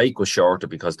season. The break was shorter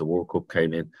because the World Cup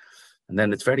came in. And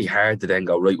then it's very hard to then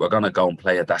go, right, we're going to go and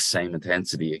play at that same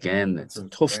intensity again. It's a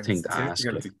tough thing to ask.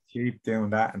 To keep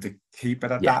doing that and to keep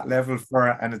it at that level for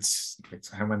it. And it's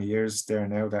how many years there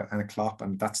now, that and a Klopp,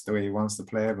 and that's the way he wants to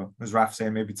play. But as Raf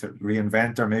saying, maybe to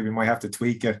reinvent, or maybe might have to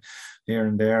tweak it here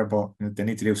and there, but they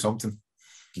need to do something.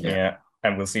 Yeah.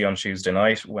 And we'll see on Tuesday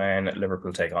night when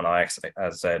Liverpool take on Ajax,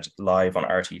 as said, live on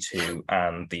RT2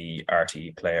 and the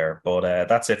RT Player. But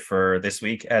that's it for this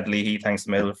week. Ed Leahy, thanks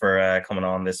a million for coming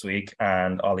on this week,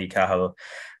 and Ollie Cahill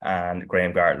and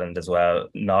Graham Gartland as well.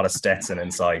 Not a Stetson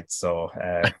in sight, so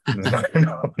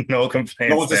no complaints.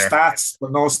 No the stats,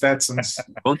 but no Stetsons.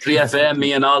 Country FM,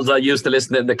 me and Alza used to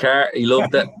listen in the car. He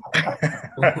loved it.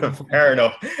 Fair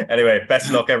enough. Anyway, best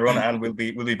of luck, everyone, and we'll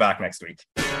be back next week.